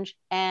orange,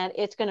 and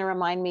it's going to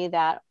remind me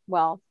that,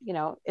 well,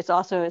 it's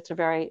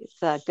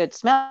a good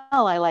smell.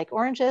 I like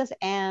oranges.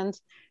 And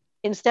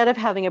instead of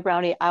having a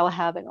brownie, I will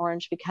have an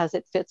orange because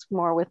it fits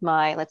more with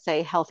my, let's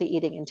say, healthy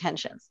eating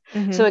intentions.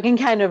 So it can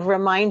kind of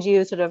remind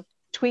you, sort of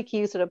tweak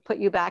you, sort of put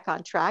you back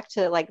on track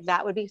to like,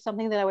 that would be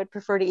something that I would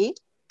prefer to eat.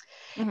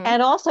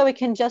 And also it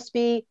can just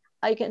be,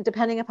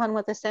 depending upon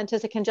what the scent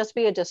is, it can just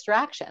be a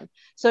distraction.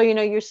 So,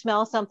 you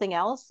smell something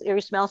else, or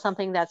you smell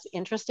something that's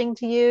interesting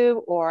to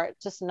you, or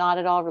just not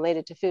at all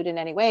related to food in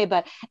any way,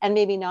 and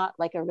maybe not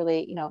like a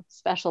really,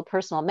 special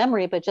personal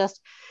memory, but just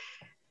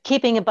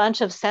keeping a bunch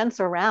of scents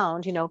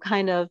around,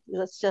 kind of,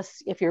 let's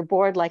just, if you're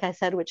bored, like I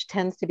said, which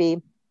tends to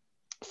be,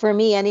 for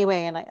me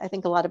anyway, and I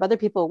think a lot of other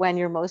people, when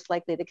you're most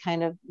likely to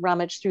kind of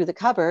rummage through the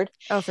cupboard,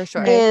 for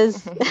sure,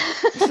 is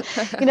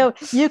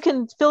you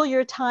can fill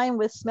your time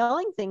with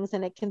smelling things,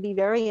 and it can be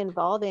very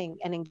involving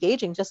and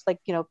engaging. Just like,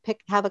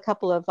 have a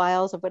couple of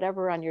vials of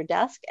whatever on your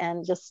desk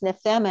and just sniff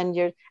them, and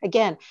you're,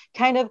 again,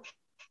 kind of,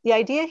 the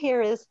idea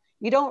here is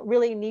you don't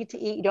really need to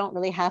eat, you don't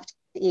really have to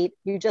eat,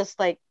 you just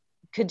like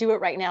could do it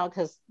right now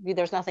because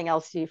there's nothing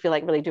else you feel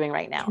like really doing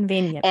right now.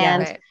 Convenient.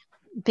 And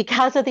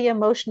because of the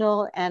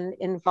emotional and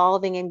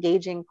involving,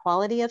 engaging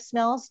quality of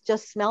smells,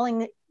 just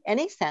smelling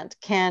any scent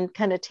can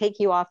kind of take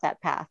you off that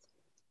path.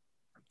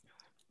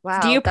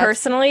 Wow. Do you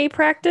personally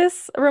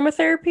practice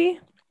aromatherapy?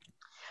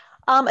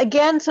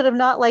 Again, sort of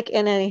not like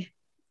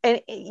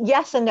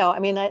yes and no. I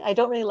mean, I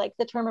don't really like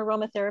the term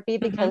aromatherapy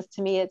because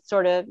to me, it's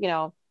sort of,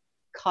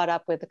 caught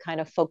up with the kind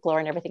of folklore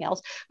and everything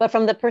else. But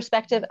from the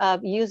perspective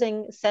of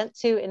using scent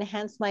to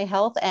enhance my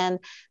health, and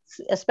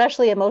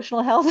especially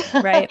emotional health,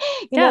 right?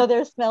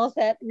 There's smells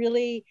that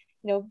really,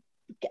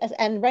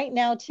 and right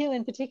now too,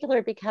 in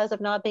particular, because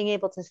of not being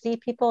able to see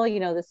people,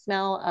 the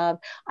smell of,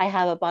 I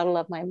have a bottle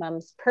of my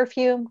mom's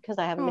perfume because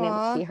I haven't been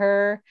able to see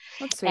her.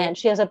 That's sweet. And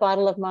she has a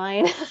bottle of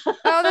mine.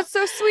 Oh, that's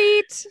so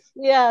sweet.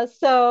 Yeah.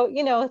 So,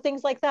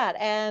 things like that,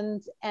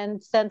 and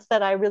scents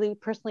that I really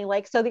personally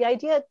like. So the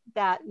idea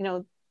that,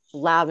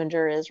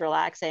 lavender is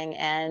relaxing,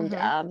 and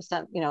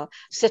some,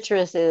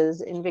 citrus is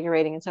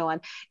invigorating, and so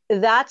on.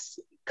 That's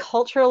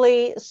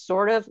culturally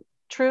sort of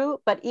true,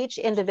 but each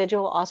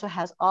individual also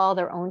has all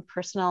their own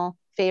personal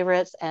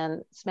favorites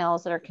and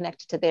smells that are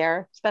connected to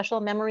their special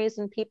memories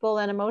and people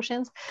and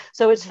emotions.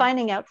 So it's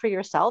finding out for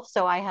yourself.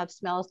 So I have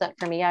smells that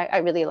for me, I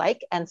really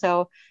like. And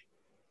so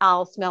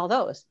I'll smell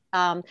those.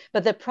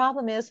 But the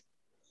problem is,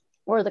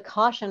 or the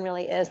caution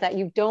really is that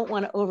you don't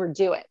want to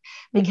overdo it,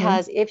 Mhm.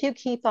 because if you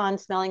keep on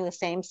smelling the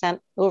same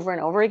scent over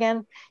and over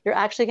again, you're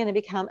actually going to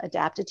become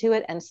adapted to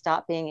it and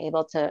stop being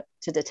able to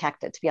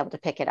detect it, to be able to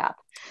pick it up.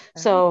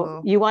 So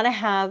Oh. you want to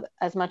have,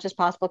 as much as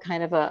possible,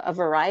 kind of a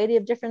variety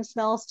of different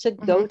smells to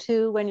go Mhm.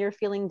 to when you're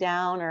feeling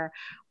down or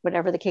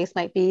whatever the case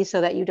might be,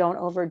 so that you don't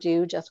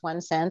overdo just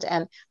one scent,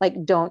 and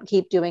like don't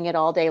keep doing it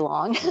all day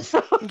long.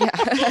 So,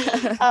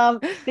 Yeah.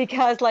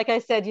 because like I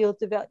said,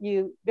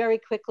 you very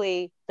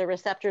quickly, the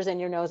receptors in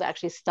your nose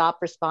actually stop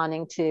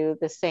responding to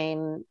the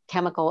same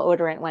chemical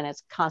odorant when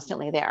it's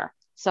constantly there.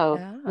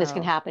 So this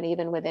can Oh. happen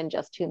even within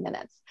just 2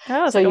 minutes.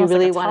 Oh, it's So like you almost like a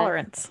really want to,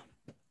 tolerance.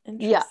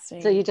 yeah. So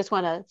you Interesting. just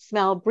want to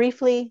smell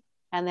briefly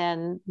and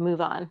then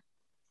move on.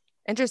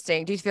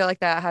 Interesting. Do you feel like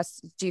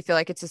do you feel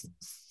like it's just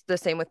the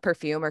same with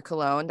perfume or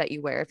cologne that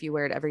you wear? If you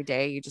wear it every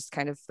day, you just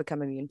kind of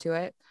become immune to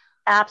it?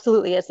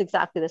 Absolutely, it's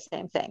exactly the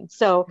same thing.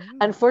 So Mm.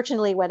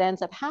 unfortunately, what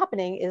ends up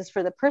happening is,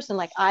 for the person,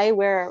 like I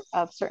wear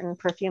a certain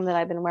perfume that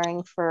I've been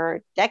wearing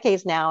for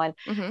decades now, and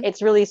Mm-hmm.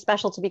 it's really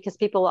special to, because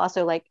people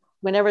also, like,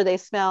 whenever they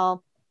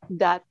smell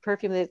that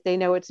perfume, they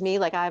know it's me.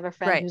 Like I have a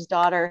friend Right. whose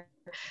daughter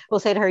will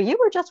say to her, "You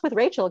were just with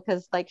Rachel,"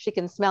 because like she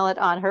can smell it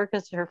on her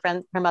because her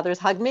mother's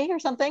hugged me or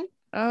something.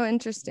 Oh,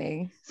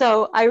 interesting.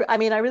 So I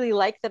mean, I really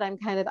like that I'm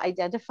kind of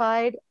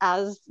identified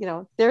as,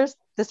 there's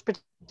this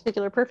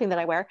particular perfume that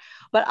I wear,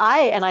 but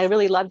I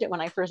really loved it when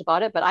I first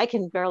bought it, but I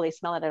can barely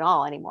smell it at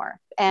all anymore.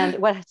 And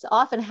what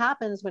often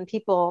happens when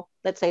people,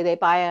 let's say they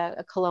buy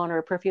a cologne or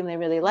a perfume they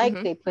really like,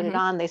 Mm-hmm. they put it Mm-hmm.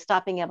 on, they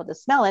stop being able to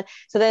smell it.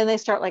 So then they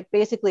start like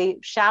basically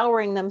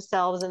showering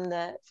themselves in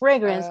the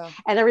fragrance, Oh,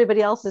 and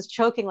everybody else is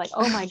choking like,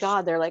 oh my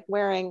God, they're like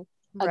wearing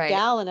a right.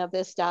 gallon of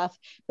this stuff.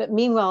 But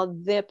meanwhile,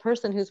 the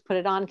person who's put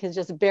it on can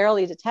just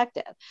barely detect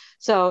it.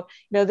 So,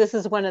 this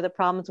is one of the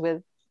problems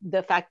with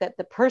the fact that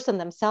the person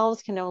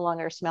themselves can no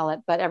longer smell it,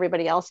 but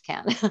everybody else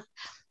can.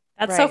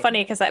 That's so Right.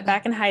 funny because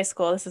back in high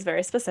school, this is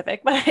very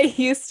specific, but I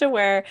used to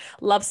wear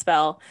Love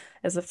Spell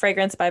as a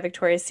fragrance by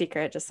Victoria's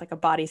Secret, just like a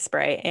body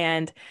spray.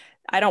 And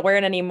I don't wear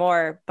it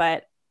anymore.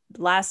 But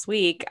last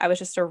week, I was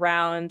just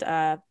around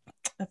a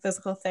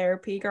physical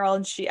therapy girl,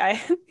 and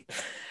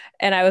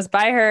and I was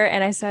by her,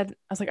 and I was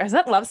like, "Is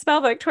that Love Spell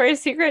by Victoria's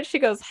Secret?" She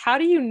goes, "How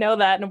do you know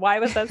that? And why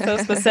was that so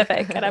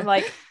specific?" And I'm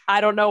like, I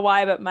don't know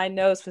why, but my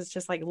nose was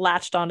just like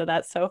latched onto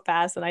that so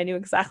fast, and I knew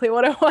exactly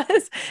what it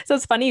was. So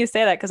it's funny you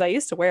say that because I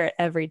used to wear it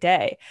every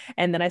day,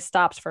 and then I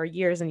stopped for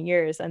years and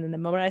years. And then the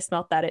moment I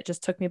smelt that, it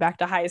just took me back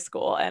to high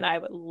school, and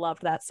I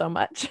loved that so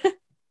much.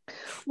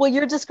 Well,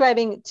 you're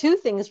describing two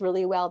things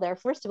really well there.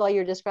 First of all,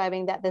 you're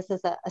describing that this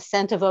is a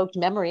scent evoked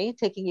memory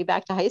taking you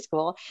back to high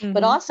school,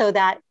 but Hmm. also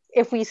that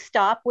if we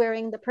stop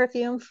wearing the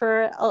perfume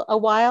for a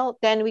while,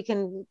 then we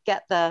can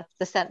get the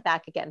scent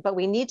back again. But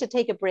we need to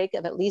take a break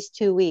of at least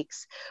 2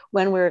 weeks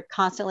when we're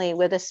constantly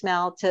with a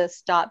smell to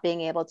stop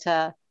being able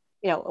to,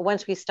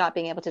 once we stop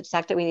being able to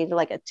detect it, we need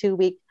like a 2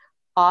 week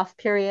off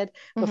period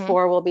Mm-hmm.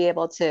 before we'll be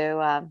able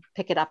to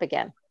pick it up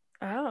again.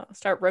 Oh,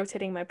 start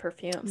rotating my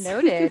perfumes.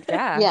 Noted.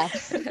 Yeah.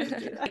 Yes.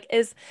 Like,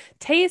 is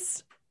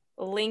taste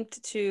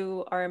linked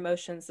to our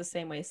emotions the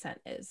same way scent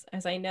is?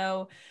 As I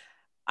know,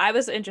 I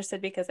was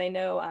interested because I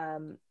know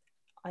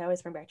I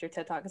always bring back to your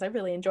TED Talk because I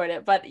really enjoyed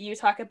it. But you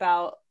talk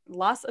about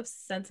loss of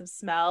sense of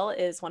smell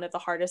is one of the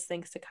hardest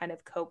things to kind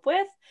of cope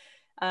with.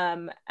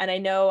 And I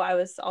know I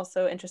was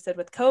also interested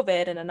with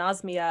COVID and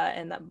anosmia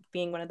and that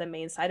being one of the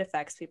main side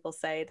effects. People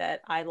say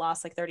that I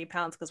lost like 30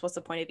 pounds because what's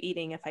the point of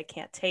eating if I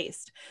can't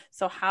taste?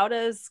 So how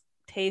does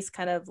taste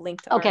kind of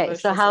link to our Okay, so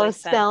emotions the how way is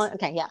smell? scent?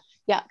 Okay,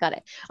 yeah, got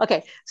it.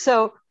 Okay,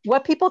 so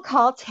what people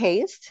call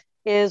taste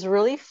is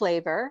really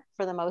flavor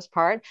for the most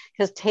part,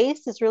 because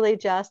taste is really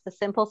just the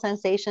simple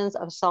sensations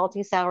of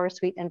salty, sour,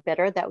 sweet, and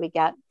bitter that we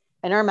get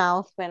in our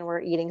mouth when we're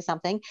eating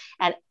something.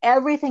 And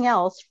everything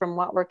else from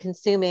what we're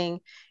consuming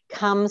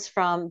comes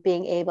from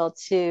being able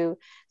to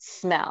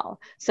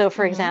smell. So,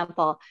 for Mm-hmm.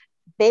 example,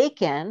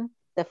 bacon,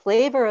 the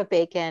flavor of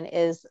bacon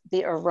is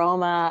the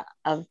aroma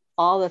of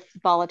all the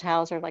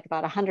volatiles, are like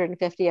about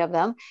 150 of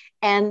them,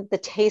 and the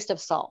taste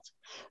of salt.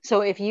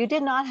 So if you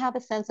did not have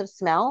a sense of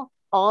smell,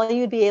 all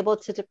you'd be able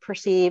to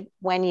perceive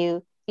when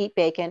you eat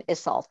bacon is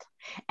salt.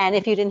 And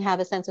if you didn't have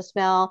a sense of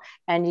smell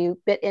and you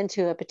bit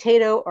into a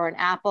potato or an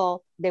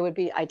apple, they would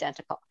be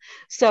identical.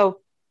 So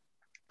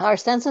our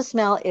sense of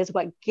smell is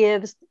what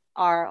gives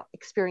our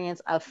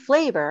experience of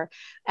flavor,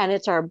 and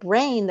it's our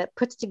brain that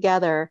puts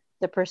together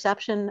the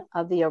perception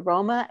of the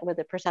aroma with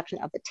the perception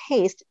of the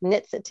taste,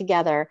 knits it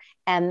together,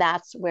 and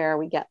that's where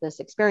we get this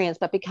experience.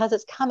 But because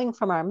it's coming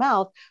from our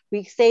mouth,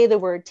 we say the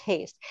word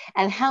taste.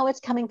 And how it's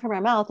coming from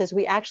our mouth is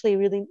we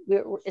actually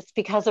it's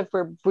because of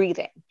we're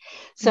breathing.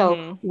 So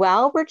Mm-hmm.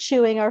 while we're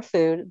chewing our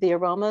food, the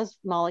aromas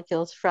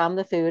molecules from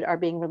the food are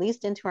being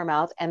released into our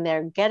mouth, and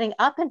they're getting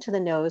up into the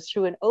nose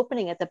through an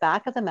opening at the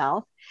back of the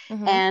mouth.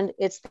 Mm-hmm. And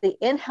it's the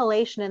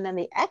inhalation and then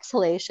the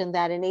exhalation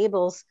that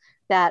enables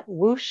that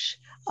whoosh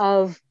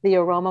of the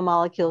aroma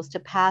molecules to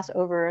pass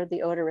over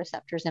the odor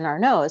receptors in our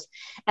nose.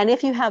 And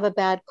if you have a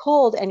bad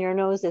cold and your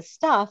nose is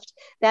stuffed,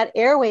 that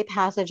airway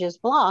passage is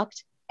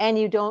blocked, and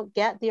you don't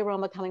get the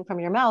aroma coming from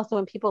your mouth. So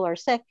when people are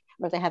sick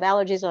or they have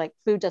allergies or like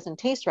food doesn't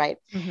taste right.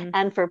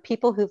 And for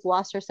people who've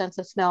lost their sense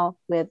of smell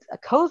with a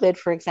COVID,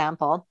 for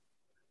example,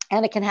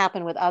 and it can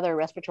happen with other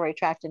respiratory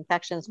tract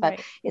infections, but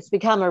it's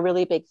become a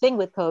really big thing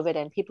with COVID,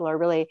 and people are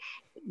really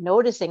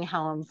noticing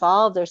how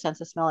involved their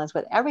sense of smell is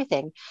with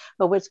everything.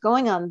 But what's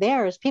going on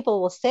there is people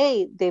will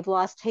say they've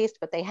lost taste,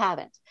 but they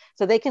haven't.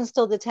 So they can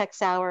still detect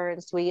sour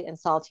and sweet and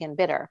salty and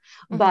bitter,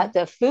 but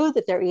the food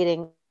that they're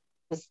eating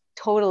is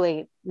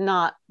totally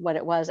not what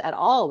it was at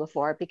all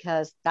before,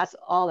 because that's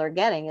all they're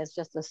getting is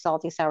just the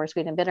salty, sour,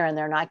 sweet, and bitter, and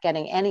they're not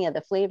getting any of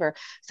the flavor.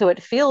 So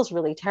it feels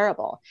really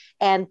terrible.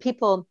 And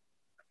people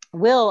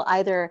will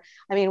either,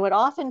 I mean, what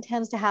often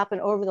tends to happen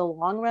over the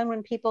long run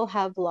when people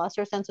have lost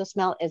their sense of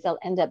smell is they'll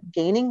end up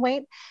gaining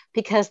weight,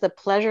 because the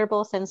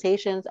pleasurable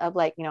sensations of,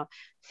 like, you know,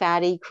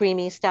 fatty,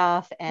 creamy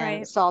stuff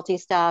and salty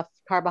stuff,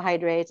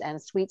 carbohydrates, and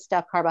sweet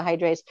stuff,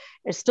 carbohydrates,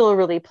 is still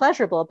really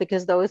pleasurable,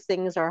 because those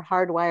things are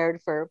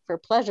hardwired for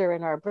pleasure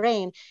in our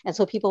brain. And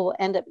so people will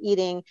end up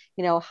eating,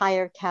 you know,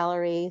 higher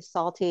calorie,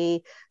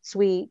 salty,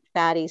 sweet,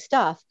 fatty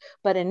stuff.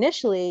 But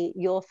initially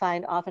you'll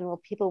find often,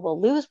 well, people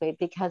will lose weight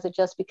because it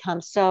just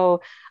becomes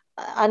so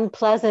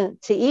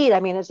unpleasant to eat. I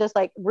mean, it's just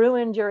like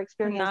ruined your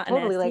experience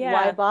totally. Like,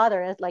 why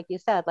bother? It's like you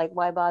said, like,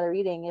 why bother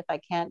eating if I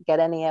can't get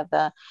any of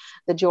the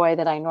joy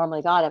that I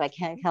normally got, if I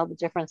can't tell the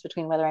difference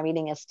between whether I'm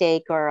eating a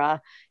steak or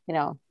a, you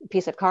know,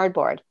 piece of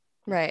cardboard.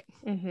 Right.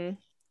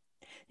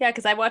 Yeah,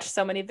 because I watched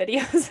so many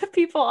videos of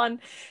people on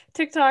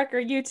TikTok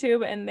or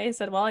YouTube, and they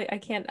said, well, I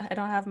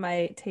don't have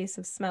my taste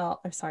of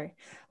smell. I'm sorry,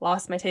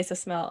 lost my taste of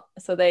smell.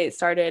 So they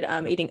started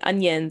eating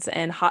onions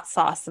and hot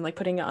sauce and like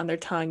putting it on their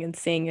tongue and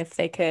seeing if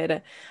they could.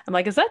 I'm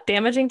like, is that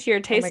damaging to your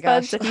taste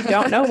buds if you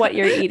don't know what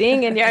you're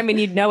eating? And I mean,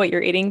 you know what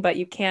you're eating, but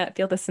you can't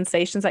feel the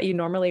sensations that you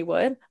normally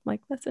would. I'm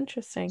like, that's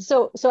interesting.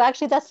 So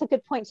actually, that's a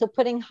good point. So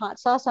putting hot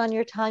sauce on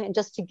your tongue and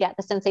just to get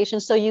the sensation,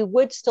 so you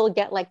would still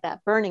get like that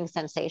burning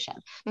sensation.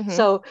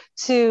 So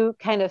to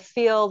kind of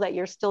feel that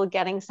you're still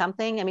getting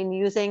something, I mean,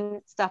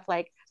 using stuff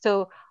like,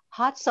 so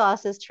hot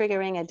sauce is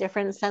triggering a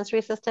different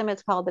sensory system.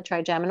 It's called the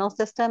trigeminal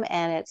system,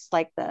 and it's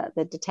like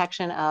the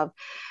detection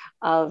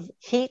of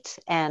heat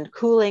and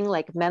cooling,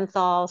 like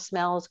menthol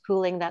smells,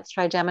 cooling, that's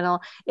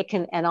trigeminal. It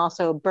can, and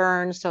also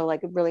burn, so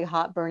like really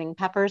hot burning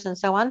peppers and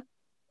so on.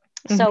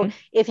 So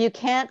if you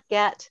can't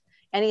get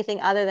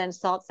anything other than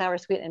salt, sour,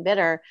 sweet, and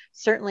bitter,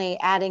 certainly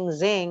adding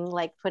zing,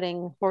 like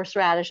putting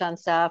horseradish on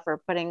stuff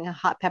or putting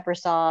hot pepper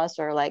sauce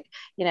or, like,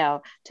 you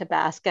know,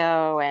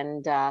 Tabasco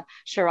and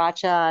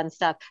sriracha and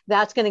stuff,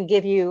 that's going to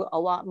give you a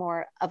lot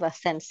more of a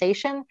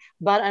sensation.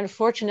 But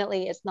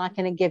unfortunately, it's not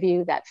going to give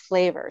you that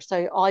flavor.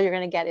 So all you're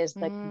going to get is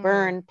like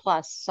burn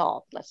plus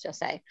salt, let's just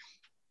say.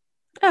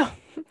 Oh,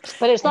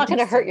 but it's not going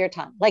to hurt your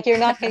tongue. Like, you're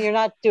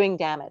not doing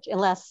damage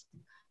unless,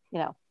 you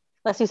know,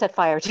 unless you set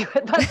fire to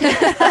it.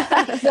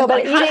 But no,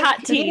 but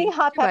like eating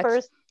hot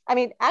peppers, I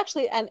mean,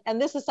 actually, and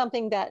this is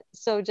something that,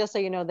 so just so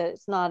you know that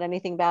it's not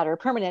anything bad or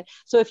permanent.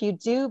 So if you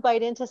do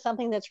bite into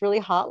something that's really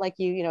hot, like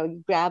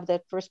you grab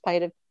the first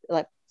bite of,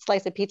 like,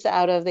 slice of pizza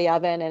out of the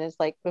oven, and it's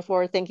like,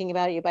 before thinking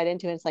about it, you bite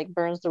into it, it's like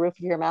burns the roof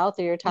of your mouth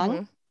or your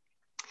tongue.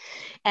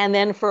 And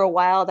then for a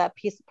while, that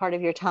part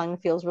of your tongue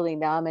feels really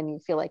numb and you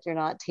feel like you're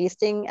not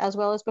tasting as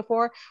well as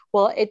before.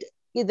 Well,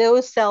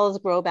 those cells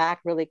grow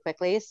back really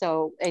quickly.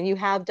 So, and you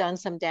have done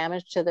some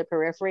damage to the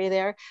periphery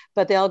there,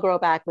 but they'll grow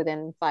back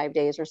within 5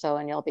 days or so,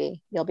 and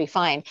you'll be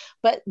fine.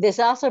 But this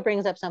also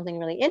brings up something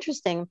really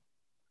interesting,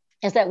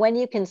 is that when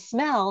you can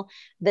smell,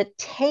 the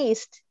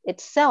taste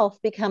itself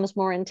becomes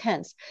more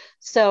intense.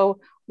 So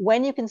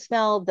when you can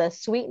smell the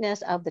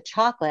sweetness of the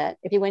chocolate,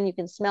 when you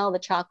can smell the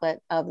chocolate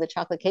of the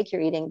chocolate cake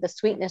you're eating, the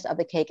sweetness of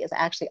the cake is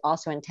actually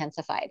also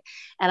intensified.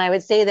 And I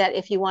would say that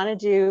if you want to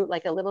do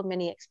like a little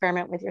mini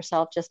experiment with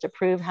yourself, just to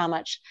prove how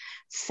much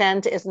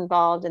scent is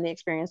involved in the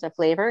experience of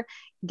flavor,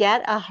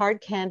 get a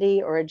hard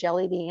candy or a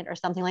jelly bean or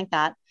something like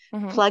that,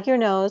 plug your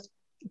nose,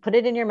 put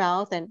it in your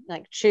mouth and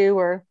like chew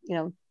or,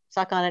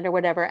 suck on it or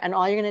whatever. And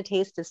all you're going to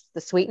taste is the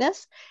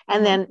sweetness,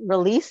 and then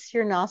release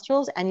your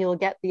nostrils and you'll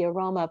get the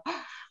aroma of,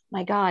 oh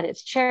my God,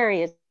 it's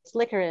cherry, it's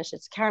licorice,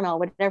 it's caramel,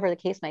 whatever the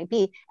case might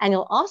be. And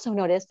you'll also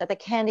notice that the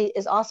candy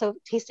is also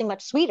tasting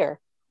much sweeter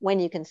when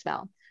you can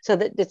smell. So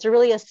that it's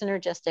really a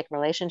synergistic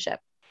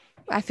relationship.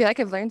 I feel like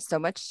I've learned so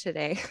much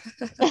today.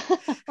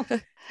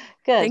 Good.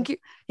 Thank you.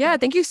 Yeah.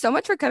 Thank you so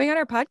much for coming on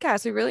our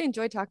podcast. We really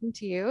enjoyed talking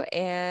to you.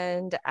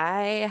 And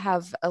I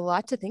have a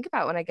lot to think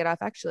about when I get off,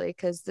 actually,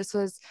 because this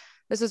was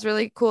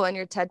really cool. And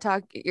your TED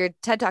Talk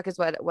is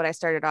what I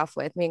started off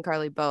with, me and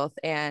Carly both.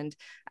 And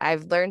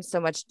I've learned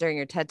so much during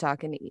your TED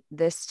Talk, and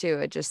this too,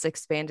 it just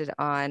expanded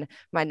on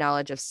my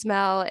knowledge of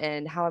smell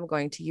and how I'm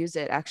going to use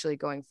it actually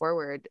going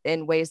forward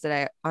in ways that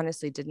I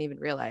honestly didn't even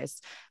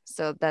realize.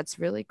 So that's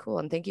really cool.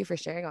 And thank you for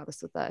sharing all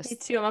this with us. Me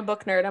too. I'm a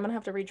book nerd. I'm gonna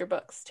have to read your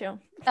books too.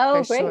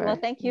 Oh, For great. Well, sure.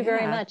 thank you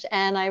very Yeah. much.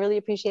 And I really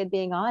appreciate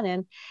being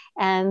on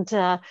and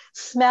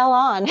smell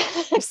on.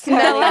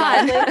 Smell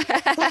Carly and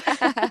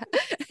on.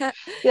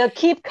 Ashley.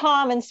 Keep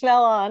calm and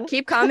smell on.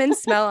 Keep calm and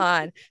smell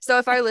on. So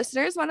if our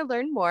listeners want to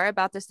learn more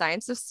about the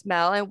science of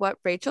smell and what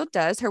Rachel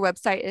does, her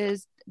website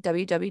is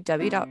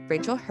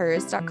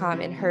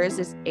www.rachelherz.com, and hers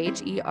is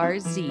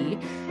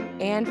HERZ.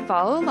 And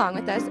follow along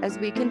with us as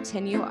we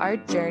continue our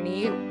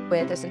journey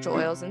with essential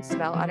oils and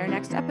smell on our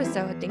next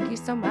episode. Thank you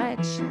so much.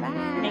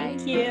 Bye.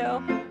 Thank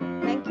you.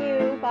 Thank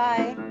you.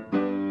 Bye.